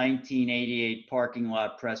 1988 parking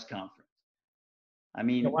lot press conference. I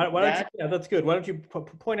mean, that's good. Why don't you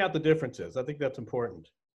point out the differences? I think that's important.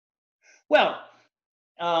 Well,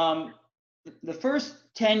 the first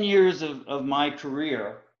 10 years of my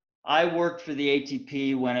career, I worked for the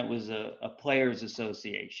ATP when it was a players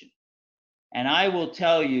association. And I will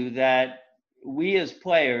tell you that we as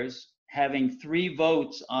players, having 3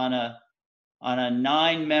 votes on a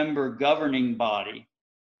 9-member governing body,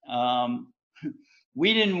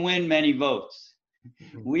 we didn't win many votes.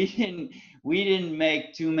 We didn't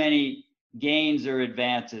make too many gains or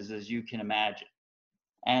advances, as you can imagine.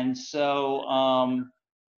 And so,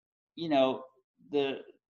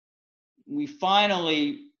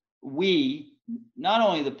 we, not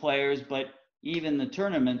only the players, but even the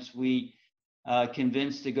tournaments we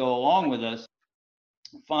convinced to go along with us,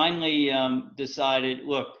 finally decided,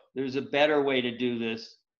 look, there's a better way to do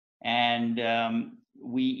this. And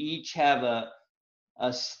we each have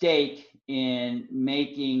a stake in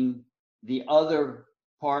making the other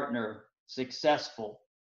partner successful.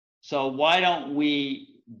 So why don't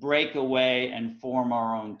we break away and form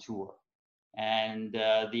our own tour? And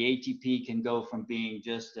the ATP can go from being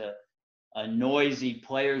just a noisy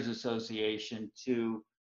players association to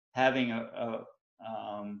having a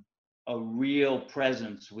real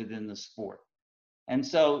presence within the sport. And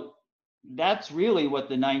so that's really what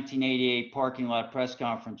the 1988 parking lot press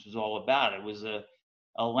conference was all about. It was a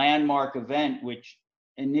landmark event which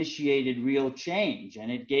initiated real change,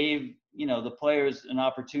 and it gave the players an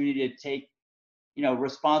opportunity to take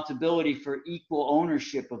responsibility for equal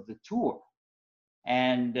ownership of the tour.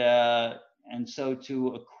 And so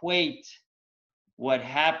to equate what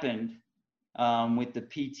happened with the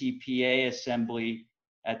PTPA assembly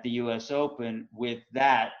at the US Open with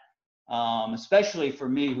that, especially for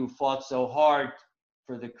me who fought so hard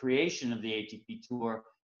for the creation of the ATP Tour,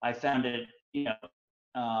 I found it,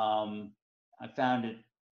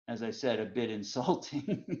 as I said, a bit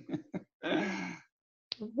insulting.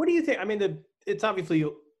 What do you think? I mean, it's obviously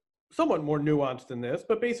somewhat more nuanced than this,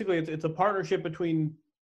 but basically it's a partnership between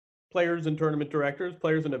players and tournament directors,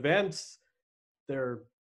 players and events. They're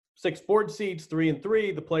 6 board seats, 3 and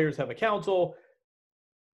 3. The players have a council.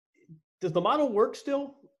 Does the model work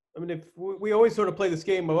still? I mean, if we always sort of play this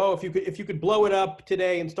game of, oh, if you could blow it up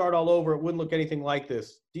today and start all over, it wouldn't look anything like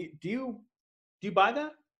this. Do you buy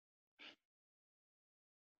that?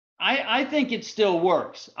 I think it still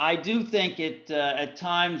works. I do think it at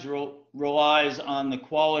times relies on the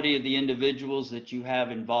quality of the individuals that you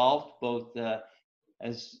have involved, both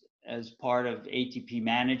as part of ATP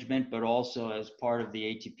management, but also as part of the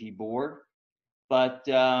ATP board. But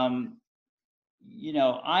you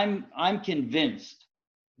know, I'm convinced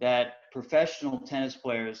that professional tennis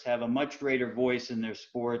players have a much greater voice in their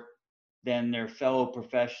sport than their fellow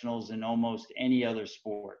professionals in almost any other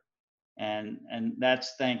sport. And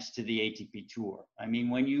that's thanks to the ATP Tour. I mean,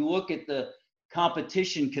 when you look at the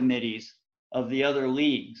competition committees of the other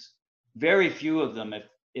leagues, very few of them,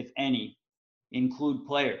 if any, include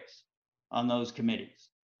players on those committees.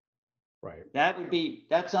 Right.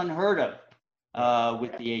 That's unheard of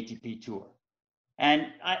with the ATP Tour. And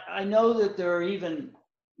I know that there are even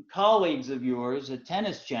colleagues of yours at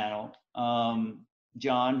Tennis Channel,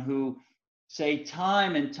 John, who say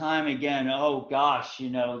time and time again, oh gosh, you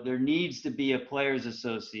know, there needs to be a players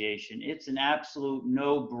association. It's an absolute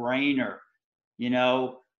no-brainer. You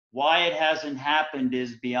know, why it hasn't happened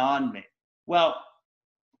is beyond me. Well,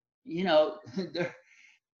 you know,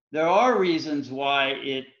 there are reasons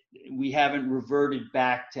why we haven't reverted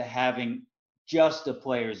back to having just a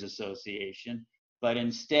players association, but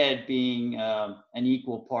instead being an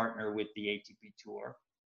equal partner with the ATP Tour.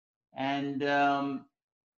 And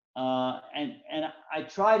I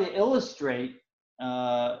try to illustrate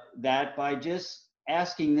that by just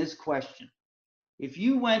asking this question. If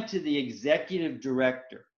you went to the executive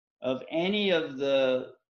director of any of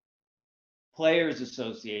the players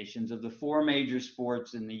associations of the 4 major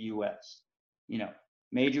sports in the US, you know,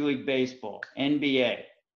 Major League Baseball, NBA,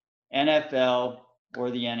 NFL,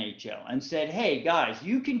 or the NHL, and said, hey guys,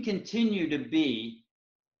 you can continue to be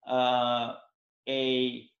a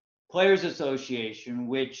players association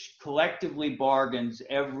which collectively bargains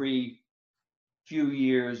every few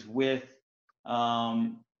years with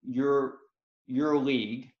your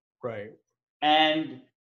league, right? And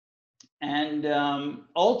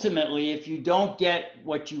ultimately, if you don't get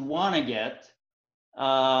what you want to get,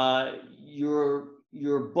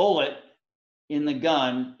 your bullet in the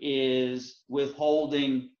gun is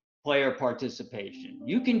withholding player participation.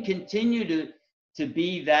 You can continue to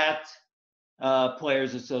be that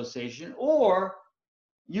players association, or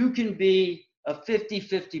you can be a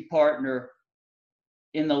 50-50 partner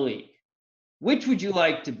in the league. Which would you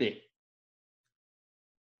like to be?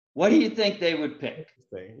 What do you think they would pick?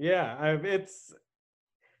 Yeah, I'd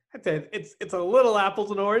say it's a little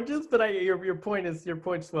apples and oranges, but your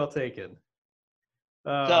point's well taken.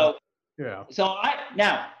 So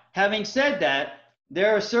now, having said that,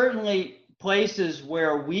 there are certainly places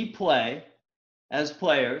where we play as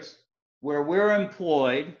players, where we're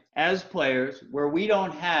employed as players, where we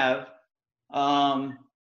don't have a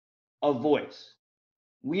voice.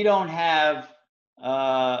 We don't have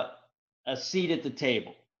a seat at the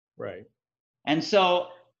table. Right. And so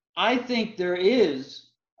I think there is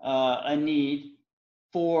a need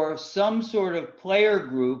for some sort of player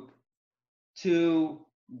group to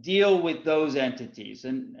deal with those entities.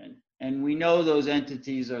 And we know those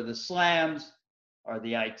entities are the slams, are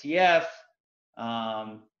the ITF,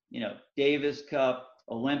 Davis Cup,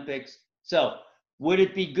 Olympics. So would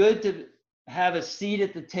it be good to have a seat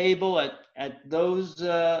at the table at those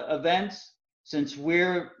events, since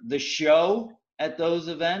we're the show at those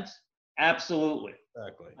events? Absolutely.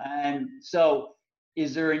 Exactly. And so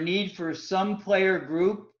is there a need for some player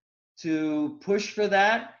group to push for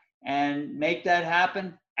that and make that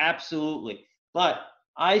happen? Absolutely. But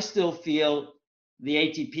I still feel the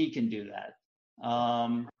ATP can do that.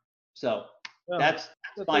 That's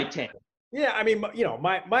my take. Yeah, I mean, you know,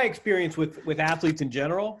 my experience with athletes in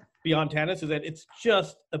general beyond tennis is that it's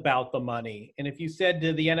just about the money. And if you said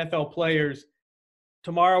to the NFL players,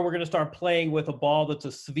 tomorrow we're going to start playing with a ball that's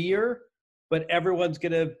a sphere, but everyone's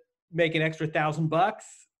going to make an extra $1,000,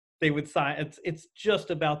 they would sign. It's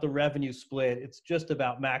just about the revenue split. It's just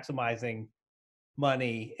about maximizing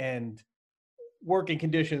money and working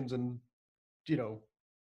conditions and, you know,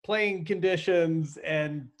 playing conditions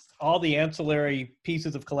and all the ancillary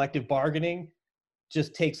pieces of collective bargaining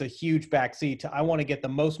just takes a huge backseat to, I want to get the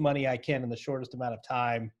most money I can in the shortest amount of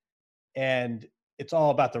time. And it's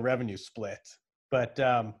all about the revenue split. But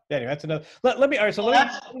anyway, that's another.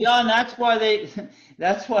 John, that's why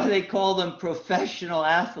they call them professional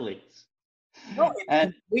athletes. No,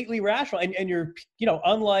 it's completely rational. And you're, you know,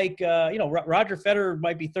 unlike, Roger Federer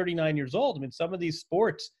might be 39 years old. I mean, some of these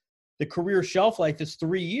sports, the career shelf life is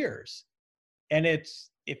 3 years. And it's,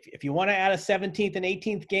 if you want to add a 17th and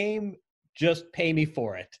 18th game, just pay me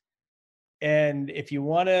for it. And if you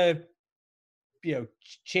want to,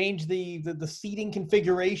 change the seating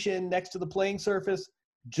configuration next to the playing surface,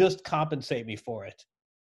 just compensate me for it.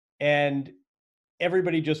 And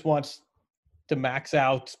everybody just wants to max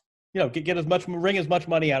out, get wring as much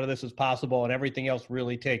money out of this as possible, and everything else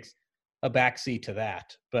really takes a backseat to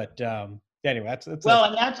that. But anyway, that's and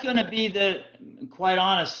that's going to be quite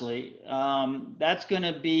honestly, that's going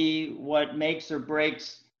to be what makes or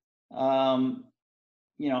breaks, Andrea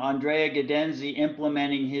Gaudenzi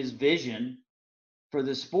implementing his vision for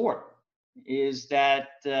the sport. Is that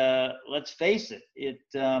let's face it,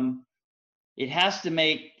 it has to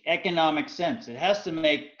make economic sense. It has to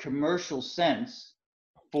make commercial sense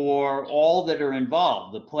for all that are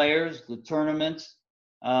involved, the players, the tournaments,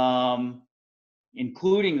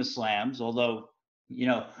 including the slams, although,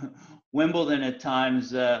 Wimbledon at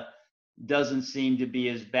times doesn't seem to be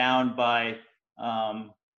as bound by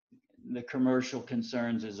the commercial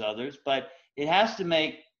concerns as others. But it has to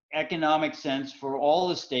make economic sense for all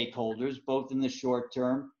the stakeholders, both in the short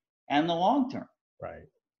term and the long term. Right.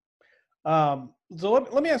 So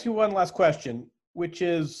let me ask you one last question, which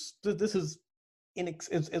is, this is,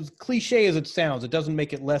 as cliche as it sounds, it doesn't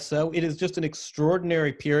make it less so. It is just an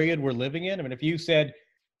extraordinary period we're living in. I mean, if you said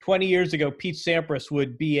 20 years ago Pete Sampras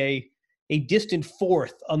would be a distant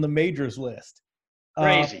fourth on the majors list.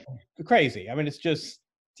 Crazy. I mean, it's just,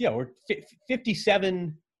 we're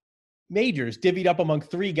 57 majors divvied up among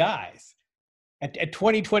 3 guys at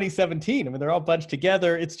 2017. I mean, they're all bunched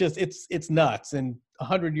together. It's just, it's nuts. And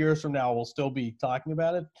 100 years from now, we'll still be talking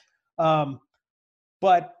about it.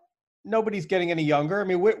 But nobody's getting any younger. I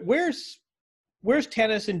mean, where's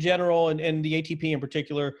tennis in general and the ATP in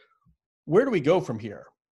particular? Where do we go from here?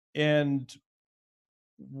 And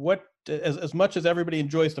what, as much as everybody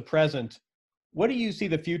enjoys the present, what do you see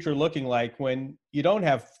the future looking like when you don't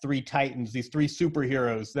have 3 titans, these 3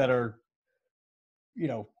 superheroes that are,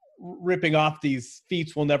 ripping off these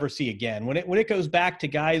feats we'll never see again? When it goes back to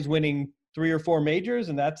guys winning 3 or 4 majors,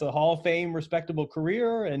 and that's a Hall of Fame respectable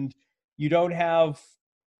career, and you don't have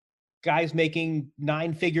guys making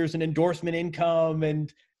 9 figures in endorsement income,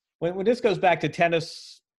 and when this goes back to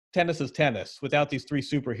tennis is tennis without these 3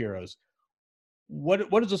 superheroes, what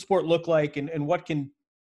does the sport look like, and what can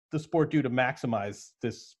the sport do to maximize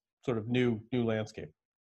this sort of new landscape?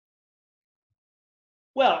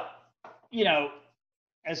 Well,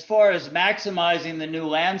 as far as maximizing the new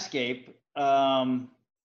landscape, again,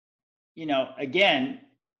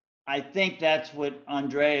 I think that's what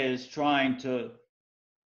Andrea is trying to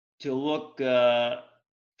look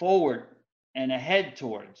forward and ahead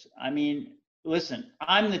towards. I mean, listen,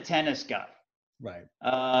 I'm the tennis guy. Right.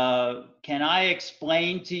 Can I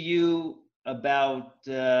explain to you about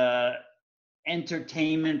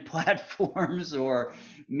entertainment platforms or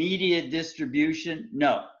media distribution?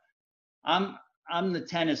 No. I'm the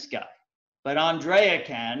tennis guy, but Andrea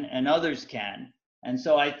can and others can. And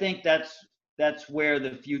so I think that's where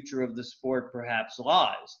the future of the sport perhaps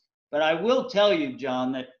lies. But I will tell you,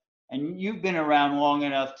 John, that, and you've been around long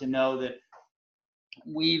enough to know that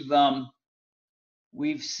we've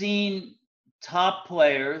seen top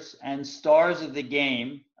players and stars of the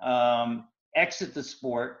game exit the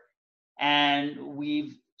sport, and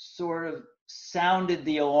we've sort of sounded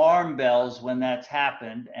the alarm bells when that's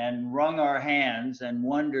happened and wrung our hands and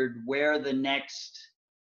wondered where the next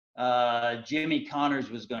Jimmy Connors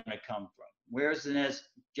was going to come from. Where's the next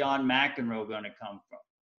John McEnroe going to come from?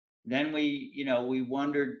 Then we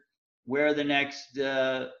wondered where the next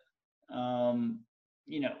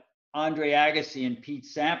Andre Agassi and Pete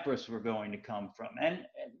Sampras were going to come from. And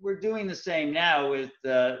we're doing the same now with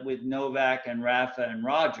Novak and Rafa and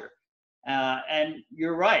Roger. And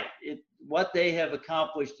you're right. What they have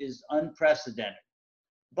accomplished is unprecedented.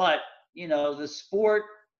 But, the sport,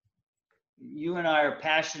 you and I are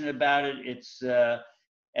passionate about it. It's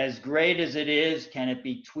as great as it is. Can it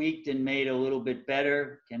be tweaked and made a little bit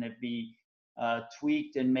better? Can it be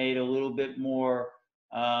tweaked and made a little bit more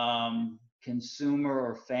consumer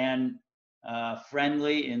or fan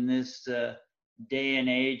friendly in this day and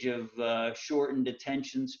age of shortened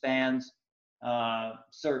attention spans?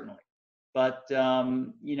 Certainly. But,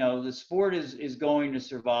 the sport is going to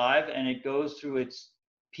survive, and it goes through its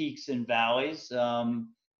peaks and valleys.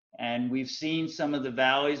 And we've seen some of the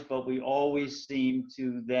valleys, but we always seem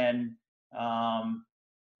to then,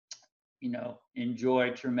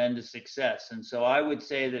 enjoy tremendous success. And so I would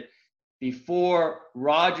say that before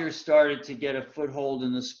Roger started to get a foothold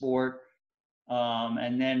in the sport,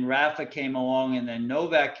 and then Rafa came along, and then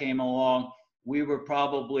Novak came along, we were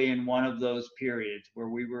probably in one of those periods where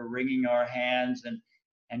we were wringing our hands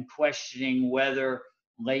and questioning whether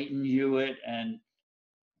Leighton Hewitt and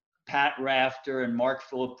Pat Rafter and Mark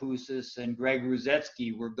Philippoussis and Greg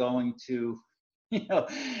Ruzetsky were going to,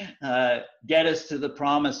 get us to the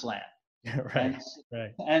promised land. Right.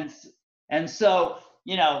 And so,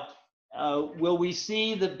 will we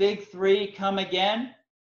see the big three come again?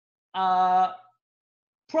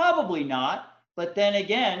 Probably not. But then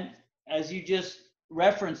again, as you just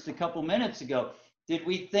referenced a couple minutes ago, did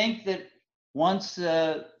we think that once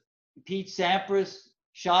Pete Sampras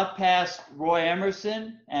shot past Roy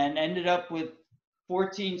Emerson and ended up with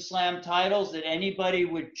 14 slam titles that anybody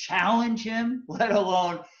would challenge him, let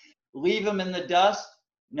alone leave him in the dust?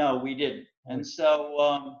 No, we didn't. And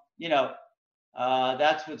so,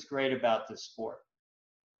 that's what's great about this sport.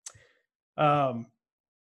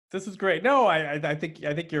 This is great. No, I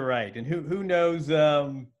think you're right. And who knows?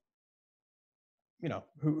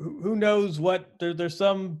 Who knows what? There's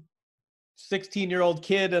some 16-year-old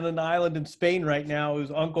kid on an island in Spain right now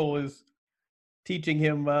whose uncle is teaching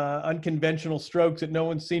him unconventional strokes that no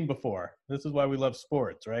one's seen before. This is why we love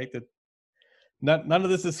sports, right? That none of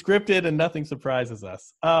this is scripted and nothing surprises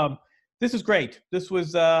us. This is great. This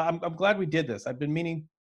was I'm glad we did this. I've been meaning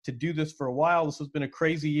to do this for a while. This has been a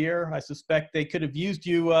crazy year. I suspect they could have used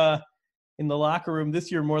you in the locker room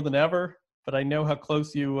this year more than ever, but I know how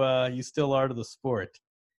close you still are to the sport.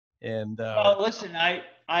 And well, listen,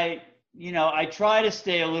 I try to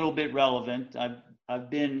stay a little bit relevant. I've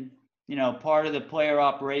been, part of the player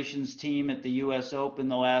operations team at the US Open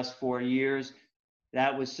the last 4 years.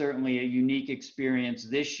 That was certainly a unique experience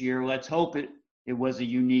this year. Let's hope it was a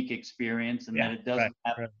unique experience and that it doesn't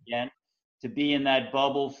happen again. To be in that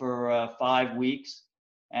bubble for 5 weeks.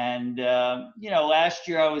 And, last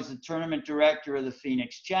year I was the tournament director of the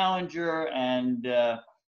Phoenix Challenger. And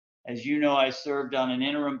as you know, I served on an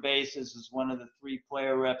interim basis as one of the 3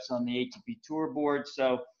 player reps on the ATP Tour Board.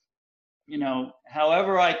 So,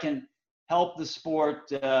 however I can help the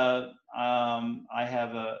sport, I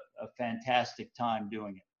have a fantastic time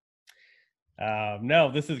doing it.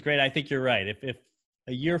 No, this is great. I think you're right. If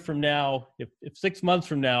a year from now, if 6 months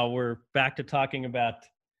from now, we're back to talking about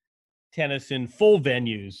tennis in full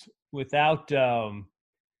venues without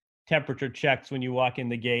temperature checks when you walk in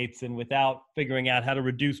the gates and without figuring out how to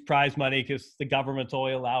reduce prize money because the government's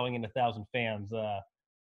only allowing in 1,000 fans,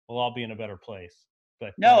 we'll all be in a better place.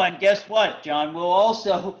 But no, and guess what, John? We'll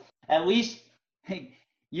also, at least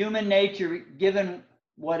human nature, given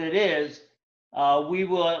what it is, we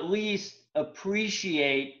will at least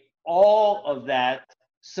appreciate all of that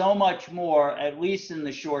so much more, at least in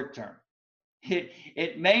the short term.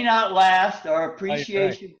 It may not last, our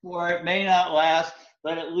appreciation for it may not last,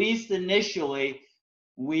 but at least initially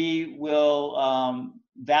we will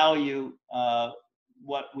value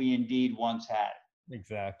what we indeed once had.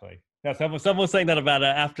 Exactly. Now, someone was saying that about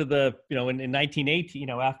after the, in 1918,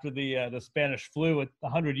 after the Spanish flu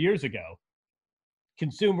 100 years ago,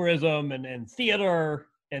 consumerism and theater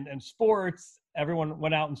and sports, everyone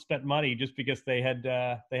went out and spent money just because they had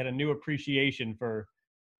a new appreciation for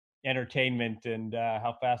entertainment and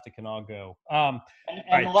how fast it can all go.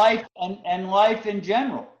 Life and life in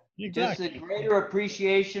general. Exactly. Just a greater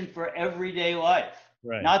appreciation for everyday life.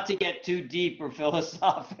 Right. Not to get too deep or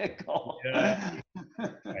philosophical. Yeah.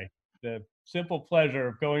 Right. The simple pleasure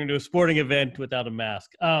of going to a sporting event without a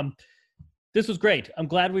mask. This was great. I'm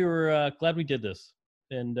glad glad we did this.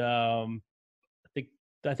 And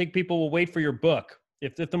I think people will wait for your book.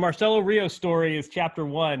 If the Marcelo Rios story is chapter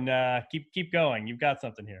 1, keep going. You've got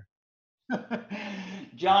something here.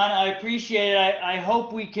 John, I appreciate it. I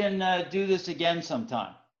hope we can do this again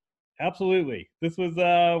sometime. Absolutely. This was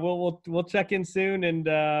we'll check in soon, and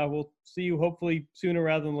we'll see you hopefully sooner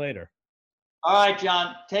rather than later. All right,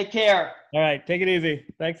 John. Take care. All right. Take it easy.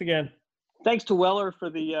 Thanks again. Thanks to Weller for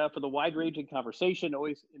the wide-ranging conversation.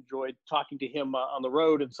 Always enjoyed talking to him on the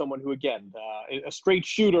road, and someone who, again, a straight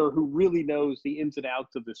shooter who really knows the ins and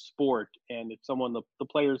outs of this sport, and it's someone the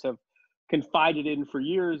players have confided in for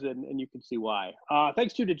years, and you can see why.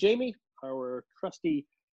 Thanks to Jamie, our trusty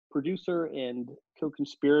producer and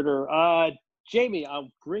co-conspirator. Jamie,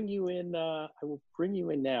 I'll bring you in. I will bring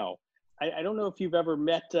you in now. I don't know if you've ever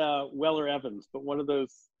met Weller Evans, but one of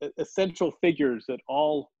those essential figures that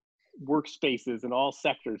all workspaces and all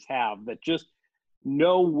sectors have, that just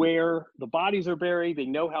know where the bodies are buried. They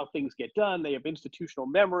know how things get done. They have institutional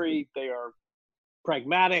memory. They are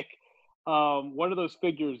pragmatic. One of those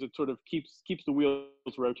figures that sort of keeps the wheels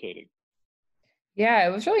rotating. Yeah,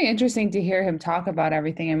 it was really interesting to hear him talk about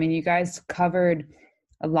everything. I mean, you guys covered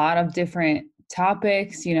a lot of different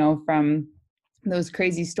topics, from those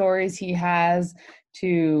crazy stories he has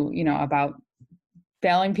to, about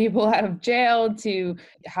bailing people out of jail, to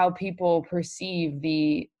how people perceive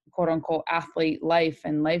the quote unquote athlete life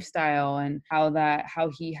and lifestyle, and how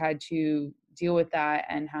he had to deal with that,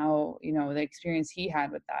 and how, the experience he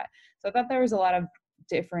had with that. So I thought there was a lot of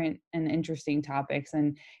different and interesting topics.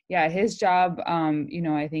 And yeah, his job,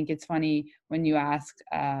 I think it's funny when you ask,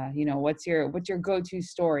 what's your go-to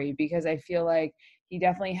story, because I feel like he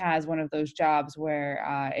definitely has one of those jobs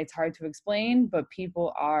where it's hard to explain, but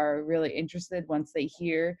people are really interested once they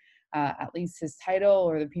hear at least his title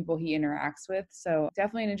or the people he interacts with. So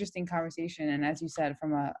definitely an interesting conversation. And as you said,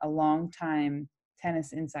 from a long time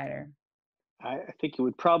tennis insider. I think it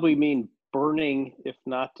would probably mean burning, if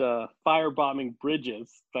not firebombing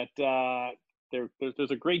bridges. But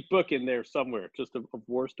there's a great book in there somewhere, just of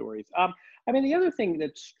war stories. The other thing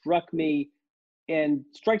that struck me and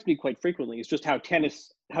strikes me quite frequently is just how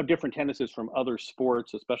different tennis is from other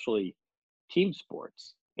sports, especially team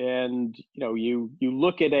sports. And you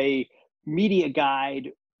look at a media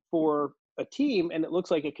guide for a team, and it looks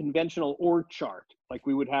like a conventional org chart, like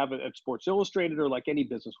we would have at Sports Illustrated or like any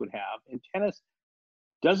business would have. And tennis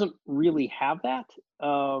doesn't really have that.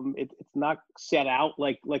 It's not set out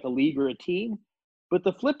like a league or a team. But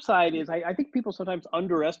the flip side is I think people sometimes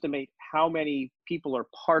underestimate how many people are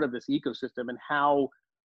part of this ecosystem, and how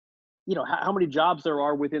many jobs there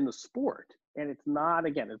are within the sport. And it's not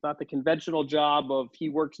the conventional job of he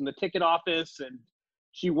works in the ticket office and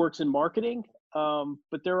she works in marketing.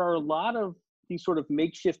 But there are a lot of these sort of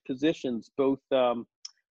makeshift positions, both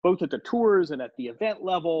at the tours and at the event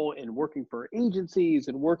level, and working for agencies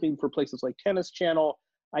and working for places like Tennis Channel.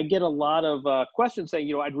 I get a lot of questions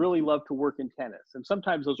saying, I'd really love to work in tennis. And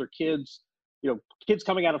sometimes those are kids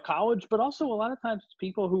coming out of college, but also a lot of times it's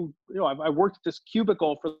people who, I've worked at this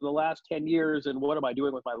cubicle for the last 10 years, and what am I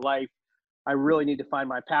doing with my life? I really need to find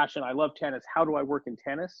my passion. I love tennis. How do I work in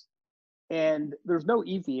tennis? And there's no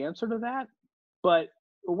easy answer to that. But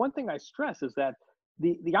one thing I stress is that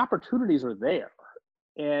the opportunities are there.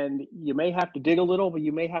 And you may have to dig a little, but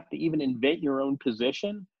you may have to even invent your own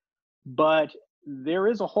position. But there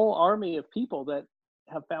is a whole army of people that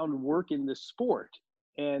have found work in this sport.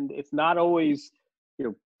 And it's not always,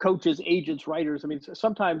 coaches, agents, writers.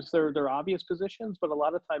 Sometimes they're obvious positions, but a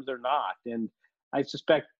lot of times they're not. And I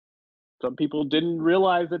suspect some people didn't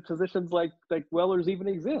realize that positions like Weller's even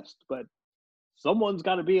exist. But someone's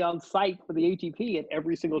got to be on site for the ATP at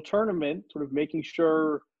every single tournament, sort of making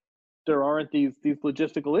sure there aren't these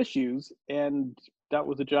logistical issues. And that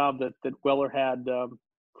was a job that Weller had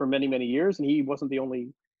for many, many years, and he wasn't the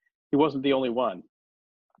only one.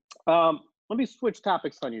 Let me switch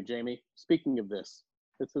topics on you, Jamie. Speaking of this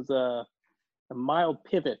is a mild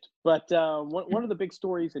pivot, but one of the big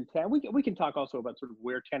stories in tennis, we can talk also about sort of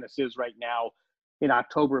where tennis is right now in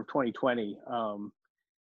October of 2020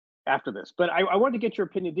 after this. But I wanted to get your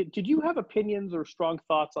opinion. Did you have opinions or strong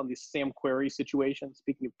thoughts on the Sam Querrey situation?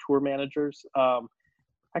 Speaking of tour managers,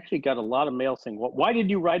 actually got a lot of mail saying, well, why did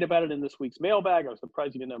you write about it in this week's mailbag? I was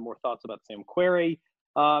surprised you didn't have more thoughts about Sam Querrey.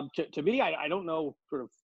 To me, I don't know, sort of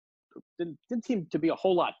didn't seem to be a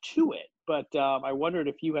whole lot to it, but I wondered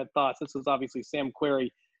if you had thoughts. This is obviously Sam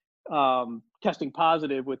Querrey testing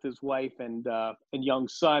positive with his wife and young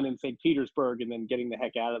son in St. Petersburg, and then getting the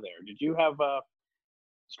heck out of there. Did you have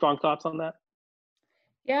strong thoughts on that?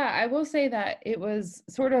 Yeah, I will say that it was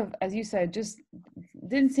sort of, as you said, just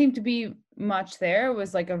didn't seem to be much there. It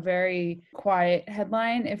was like a very quiet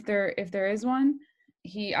headline, if there is one.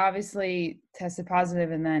 He obviously tested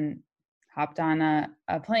positive and then hopped on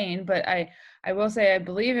a plane, but I will say I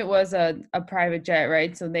believe it was a private jet,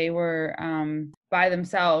 right? So they were by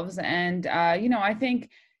themselves, and I think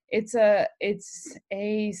it's a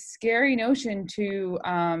scary notion to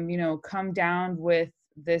come down with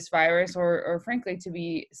this virus, or frankly to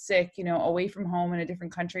be sick, away from home in a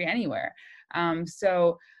different country anywhere.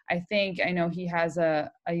 So I know he has a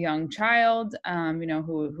young child,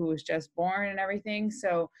 who was just born and everything.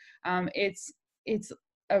 So it's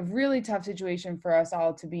a really tough situation for us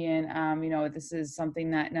all to be in. This is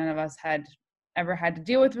something that none of us had ever had to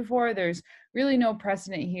deal with before. There's really no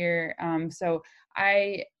precedent here. So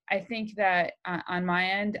I think that on my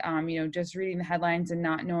end, just reading the headlines and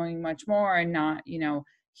not knowing much more, and not,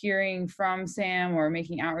 hearing from Sam or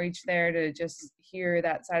making outreach there to just hear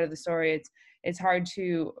that side of the story, it's hard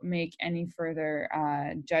to make any further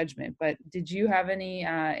judgment. But did you have any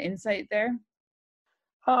insight there?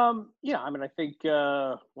 I think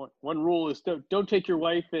one rule is don't take your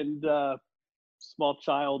wife and small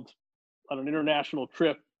child on an international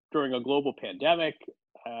trip during a global pandemic.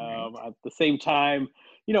 At the same time,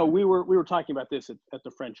 we were talking about this at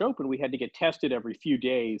the French Open. We had to get tested every few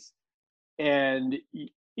days, and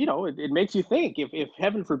it makes you think, if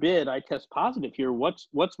heaven forbid I test positive here, what's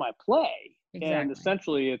my play? Exactly. And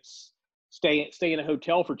essentially it's stay in a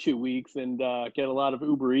hotel for 2 weeks and get a lot of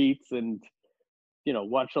Uber Eats and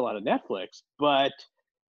watch a lot of Netflix. But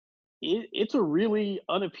it's a really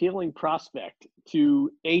unappealing prospect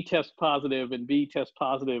to A, test positive, and B, test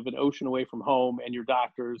positive an ocean away from home and your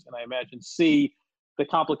doctors, and I imagine C, the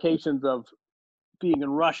complications of being in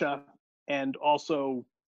Russia and also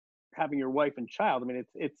having your wife and child. I mean,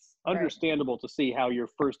 it's understandable to see how your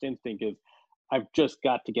first instinct is, I've just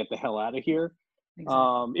got to get the hell out of here.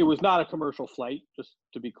 Exactly. It was not a commercial flight, just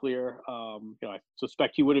to be clear. I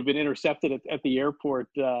suspect he would have been intercepted at the airport.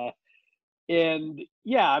 And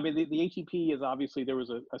yeah, I mean, the ATP is obviously, there was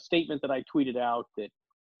a statement that I tweeted out that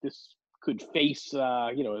this could face,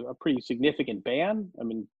 a pretty significant ban. I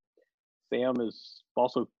mean, Sam is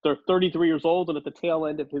also 33 years old and at the tail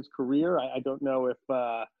end of his career. I don't know if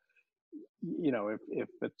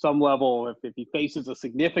at some level, if he faces a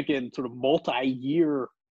significant sort of multi-year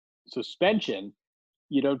suspension,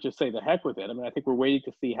 you don't just say the heck with it. I mean, I think we're waiting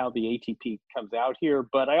to see how the ATP comes out here.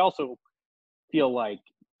 But I also feel like,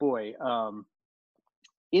 boy,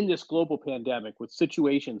 in this global pandemic with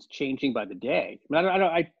situations changing by the day, I mean,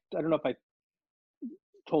 I don't know if I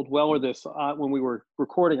told Weller this when we were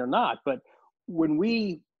recording or not, but when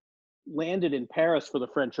we landed in Paris for the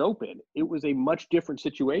French Open, it was a much different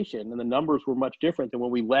situation and the numbers were much different than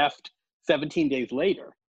when we left 17 days later.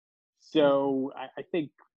 So I think,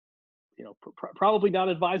 probably not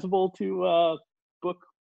advisable to book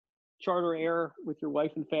charter air with your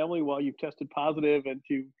wife and family while you've tested positive, and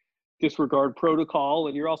to disregard protocol.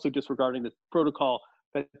 And you're also disregarding the protocol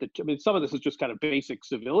I mean, some of this is just kind of basic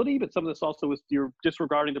civility, but some of this also is you're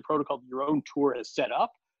disregarding the protocol that your own tour has set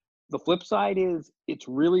up. The flip side is it's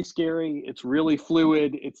really scary. It's really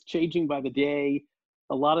fluid. It's changing by the day.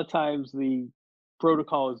 A lot of times the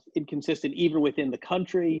protocol is inconsistent even within the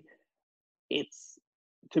country. It's,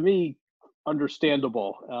 to me,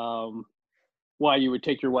 understandable why you would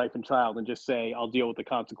take your wife and child and just say, I'll deal with the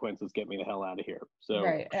consequences, get me the hell out of here. So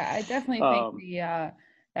right. I definitely think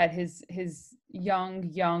that his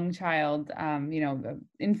young child,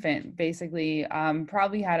 infant, basically,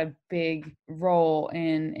 probably had a big role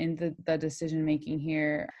in the decision making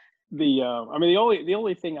here. The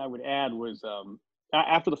only thing I would add was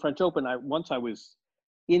after the French Open, once I was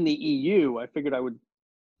in the EU, I figured I would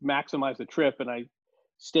maximize the trip, and I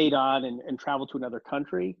stayed on and traveled to another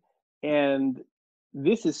country. And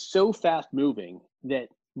this is so fast moving that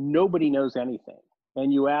nobody knows anything.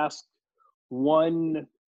 And you ask one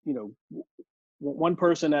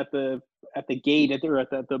person at the gate at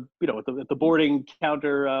the boarding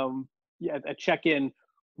counter at check-in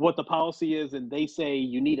what the policy is, and they say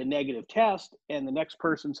you need a negative test, and the next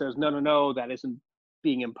person says no, that isn't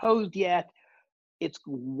being imposed yet. It's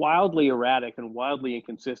wildly erratic and wildly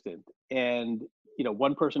inconsistent. And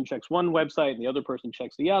one person checks one website and the other person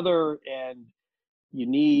checks the other, and you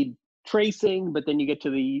need tracing, but then you get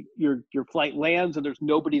to your flight lands and there's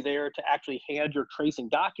nobody there to actually hand your tracing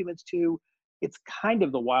documents to. It's kind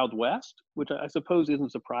of the Wild West, which I suppose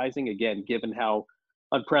isn't surprising, again, given how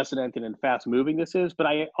unprecedented and fast moving this is. But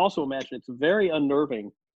I also imagine it's very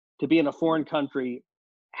unnerving to be in a foreign country,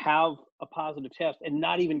 have a positive test, and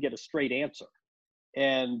not even get a straight answer.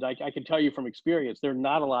 And I can tell you from experience, there are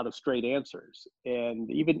not a lot of straight answers. And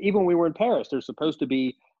even when we were in Paris, there's supposed to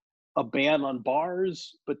be a ban on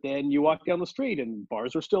bars, but then you walk down the street and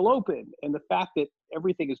bars are still open. And the fact that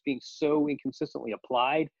everything is being so inconsistently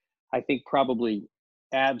applied, I think probably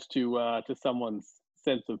adds to someone's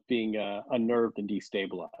sense of being unnerved and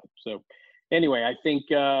destabilized. So anyway, I think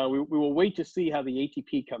we will wait to see how the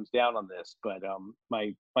ATP comes down on this. But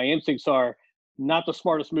my instincts are not the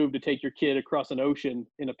smartest move to take your kid across an ocean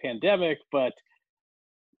in a pandemic, but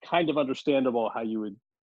kind of understandable how you would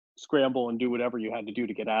scramble and do whatever you had to do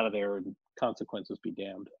to get out of there, and consequences be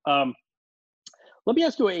damned. Let me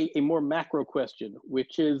ask you a more macro question,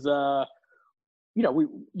 which is, we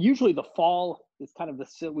usually the fall is kind of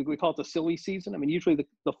we call it the silly season. I mean, usually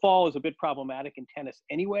the fall is a bit problematic in tennis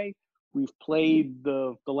anyway. We've played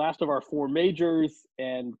the last of our 4 majors,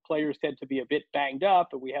 and players tend to be a bit banged up,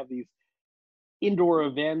 and we have these indoor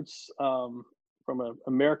events from an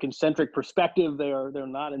American-centric perspective. They're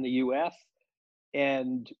not in the U.S.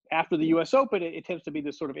 And after the U.S. Open, it tends to be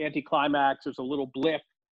this sort of anticlimax. There's a little blip,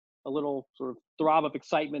 a little sort of throb of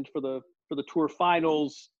excitement for the tour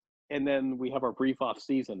finals, and then we have our brief off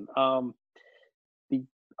season. The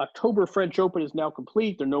October French Open is now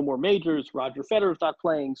complete. There are no more majors. Roger Federer's not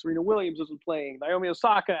playing. Serena Williams isn't playing. Naomi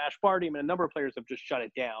Osaka, Ash Barty, and a number of players have just shut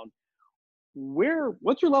it down.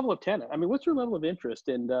 What's your level of tennis? I mean, what's your level of interest,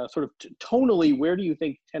 and sort of tonally, where do you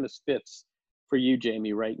think tennis fits for you,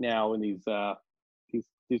 Jamie, right now in these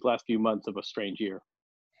last few months of a strange year?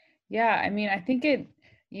 Yeah, I mean, I think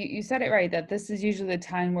you said it right, that this is usually the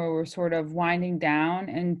time where we're sort of winding down.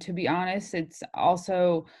 And to be honest, it's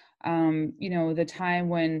also, the time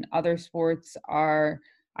when other sports are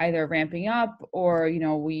either ramping up or,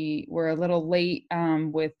 we're a little late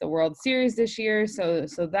with the World Series this year. So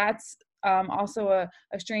that's also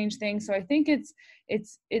a strange thing. So I think it's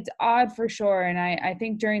odd for sure. And I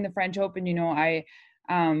think during the French Open, I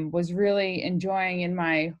was really enjoying in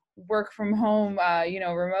my work from home,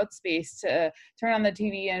 remote space to turn on the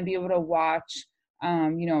TV and be able to watch,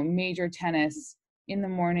 major tennis in the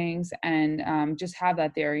mornings and just have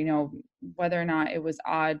that there, whether or not it was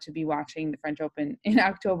odd to be watching the French Open in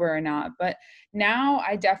October or not. But now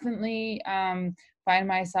I definitely find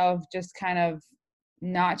myself just kind of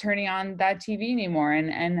not turning on that TV anymore.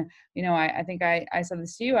 And I think I said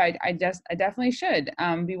this to you, I definitely should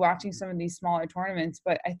be watching some of these smaller tournaments,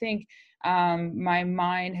 but I think my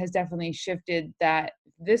mind has definitely shifted that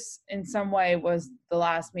this in some way was the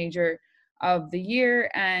last major of the year.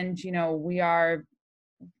 And, we are,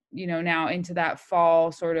 now into that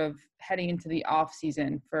fall, sort of heading into the off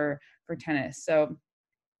season for tennis. So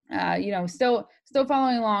still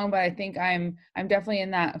following along, but I think I'm definitely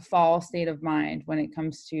in that fall state of mind when it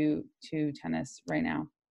comes to tennis right now.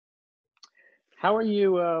 How are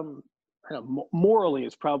you? I know morally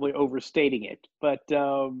is probably overstating it, but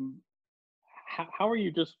how are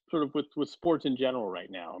you just sort of with sports in general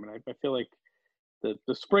right now? I mean, I feel like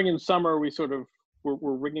the spring and summer we sort of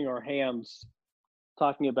we're wringing our hands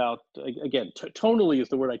talking about, again, tonally is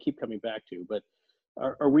the word I keep coming back to, but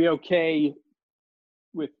are we okay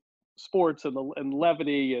with sports and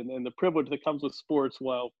levity and the privilege that comes with sports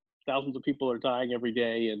while thousands of people are dying every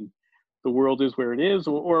day and the world is where it is,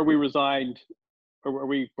 or are we resigned, or are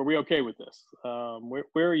we okay with this?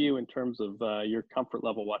 Where are you in terms of your comfort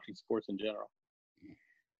level watching sports in general?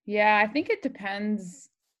 Yeah, I think it depends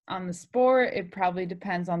on the sport. It probably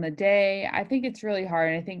depends on the day. I think it's really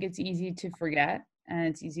hard. I think it's easy to forget, and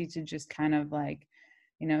it's easy to just kind of like,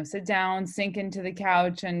 sit down, sink into the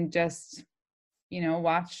couch and just,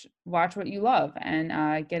 watch what you love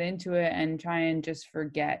and get into it and try and just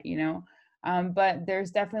forget, but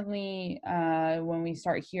there's definitely when we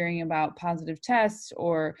start hearing about positive tests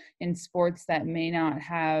or in sports that may not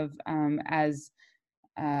have as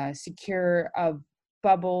secure of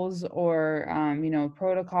bubbles or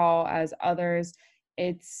protocol as others,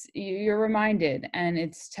 you're reminded, and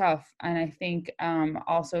it's tough. And I think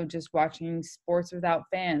also just watching sports without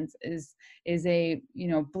fans is a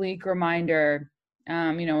bleak reminder,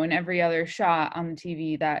 in every other shot on the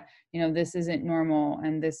TV that this isn't normal,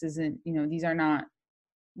 and this isn't, these are not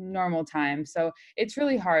normal times. So it's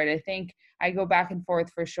really hard. I think I go back and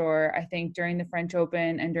forth for sure. I think during the French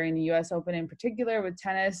Open and during the US Open in particular with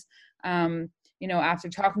tennis, after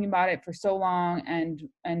talking about it for so long and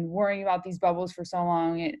worrying about these bubbles for so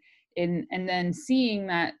long, and then seeing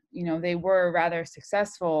that, they were rather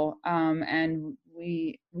successful, and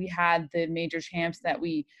we had the major champs that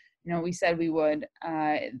we said we would,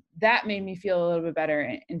 that made me feel a little bit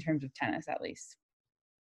better in terms of tennis, at least.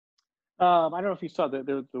 I don't know if you saw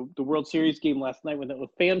the World Series game last night when the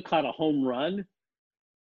fan caught a home run,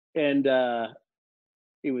 and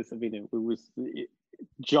it was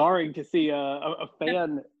jarring to see a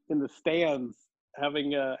fan in the stands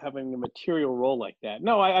having a material role like that.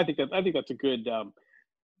 No, I think that's a good. I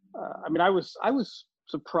mean, I was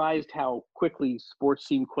surprised how quickly sports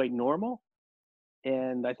seemed quite normal,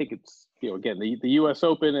 and I think it's again the U.S.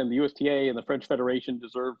 Open and the USTA and the French Federation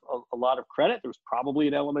deserve a lot of credit. There's probably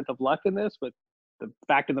an element of luck in this, but the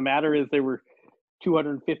fact of the matter is there were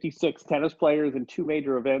 256 tennis players in two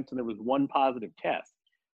major events, and there was one positive test.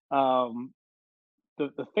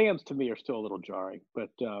 The fans to me are still a little jarring, but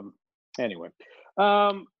anyway,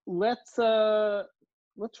 let's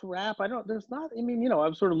wrap. I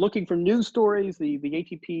was sort of looking for news stories. The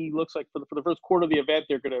ATP looks like for the first quarter of the event,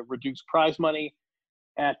 they're going to reduce prize money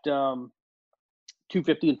at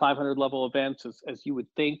 250 and 500 level events, as you would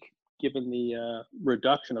think, given the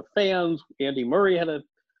reduction of fans. Andy Murray had a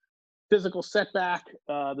physical setback.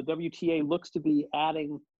 The WTA looks to be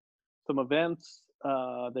adding some events.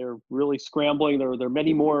 They're really scrambling. There are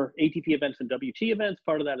many more ATP events than WTA events.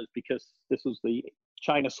 Part of that is because this was the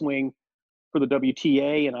China swing for the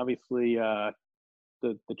WTA, and obviously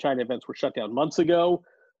the China events were shut down months ago.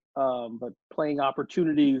 But playing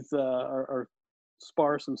opportunities are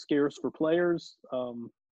sparse and scarce for players.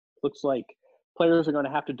 Looks like players are going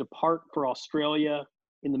to have to depart for Australia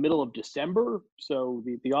in the middle of December. So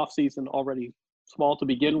the off season already small to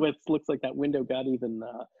begin with. Looks like that window got even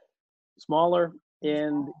smaller.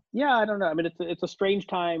 And yeah, I don't know. I mean, it's a strange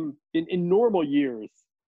time. In normal years,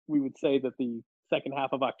 we would say that the second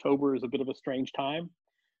half of October is a bit of a strange time,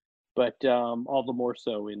 but all the more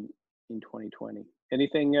so in 2020.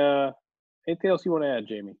 Anything else you want to add,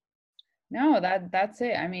 Jamie? No, that's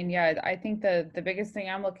it. I mean, yeah, I think the biggest thing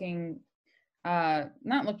I'm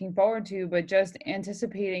not looking forward to, but just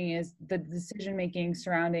anticipating is the decision making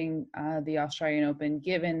surrounding the Australian Open,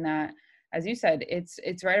 given that, as you said,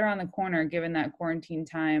 it's right around the corner, given that quarantine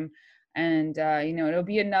time. And it'll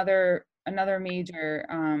be another major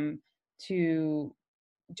to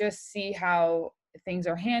just see how things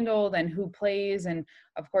are handled and who plays. And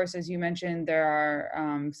of course, as you mentioned, there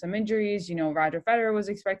are some injuries. Roger Federer was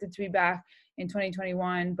expected to be back in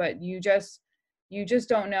 2021, but you just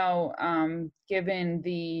don't know, given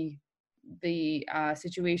the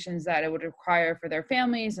situations that it would require for their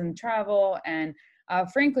families and travel. And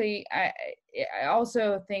frankly, I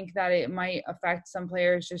also think that it might affect some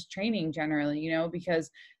players just training generally,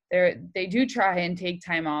 because they do try and take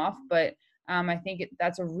time off, but I think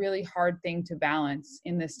that's a really hard thing to balance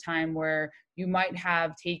in this time where you might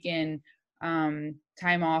have taken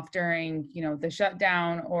time off during, the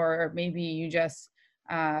shutdown, or maybe you just,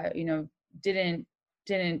 didn't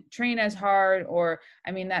train as hard, or,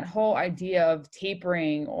 I mean, that whole idea of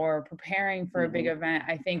tapering or preparing for a big event,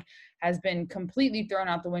 I think has been completely thrown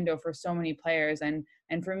out the window for so many players. And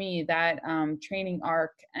for me, that training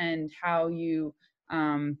arc and how you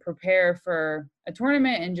prepare for a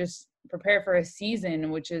tournament and just prepare for a season,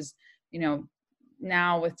 which is,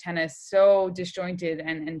 now with tennis so disjointed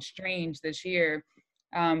and strange this year,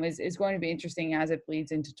 is going to be interesting as it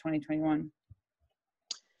bleeds into 2021.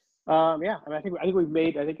 Yeah, I mean, I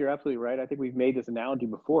think you're absolutely right. I think we've made this analogy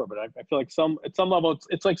before, but I feel like at some level,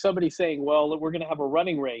 it's like somebody saying, well, we're going to have a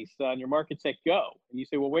running race on your mark, set, go. And you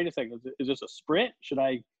say, well, wait a second, is this a sprint? Should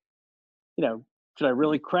I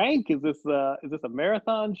really crank? Is this a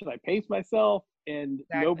marathon? Should I pace myself? And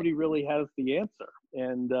Exactly. Nobody really has the answer.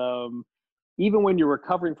 And even when you're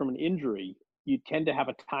recovering from an injury, you tend to have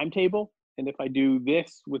a timetable. And if I do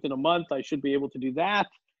this within a month, I should be able to do that.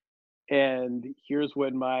 And here's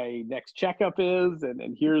when my next checkup is,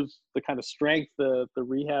 and here's the kind of strength the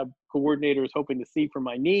rehab coordinator is hoping to see from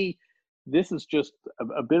my knee. This is just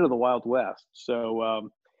a bit of the Wild West. So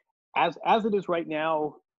as it is right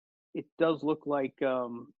now, it does look like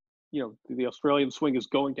the Australian swing is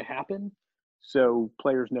going to happen. So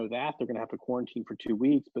players know that they're going to have to quarantine for 2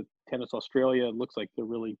 weeks. But Tennis Australia looks like they're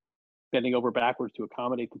really bending over backwards to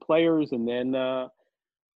accommodate the players, and then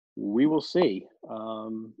we will see.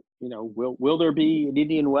 Will there be an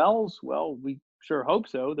Indian Wells? Well, we sure hope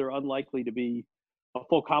so. They're unlikely to be a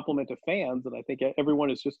full complement of fans, and I think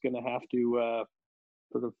everyone is just going to have to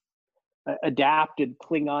sort of adapt and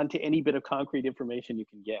cling on to any bit of concrete information you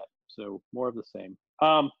can get. So more of the same.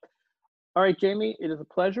 All right, Jamie, it is a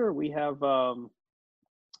pleasure. We have a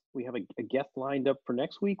guest lined up for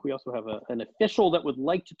next week. We also have an official that would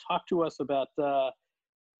like to talk to us about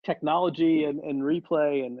technology and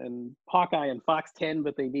replay and Hawkeye and Fox 10,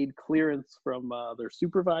 but they need clearance from their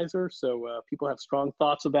supervisor. So people have strong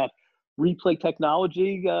thoughts about replay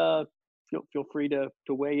technology. Feel free to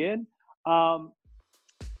weigh in.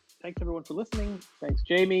 Thanks everyone for listening. Thanks,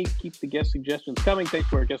 Jamie. Keep the guest suggestions coming. Thanks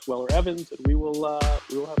to our guest Weller Evans, and we will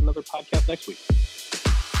have another podcast next week.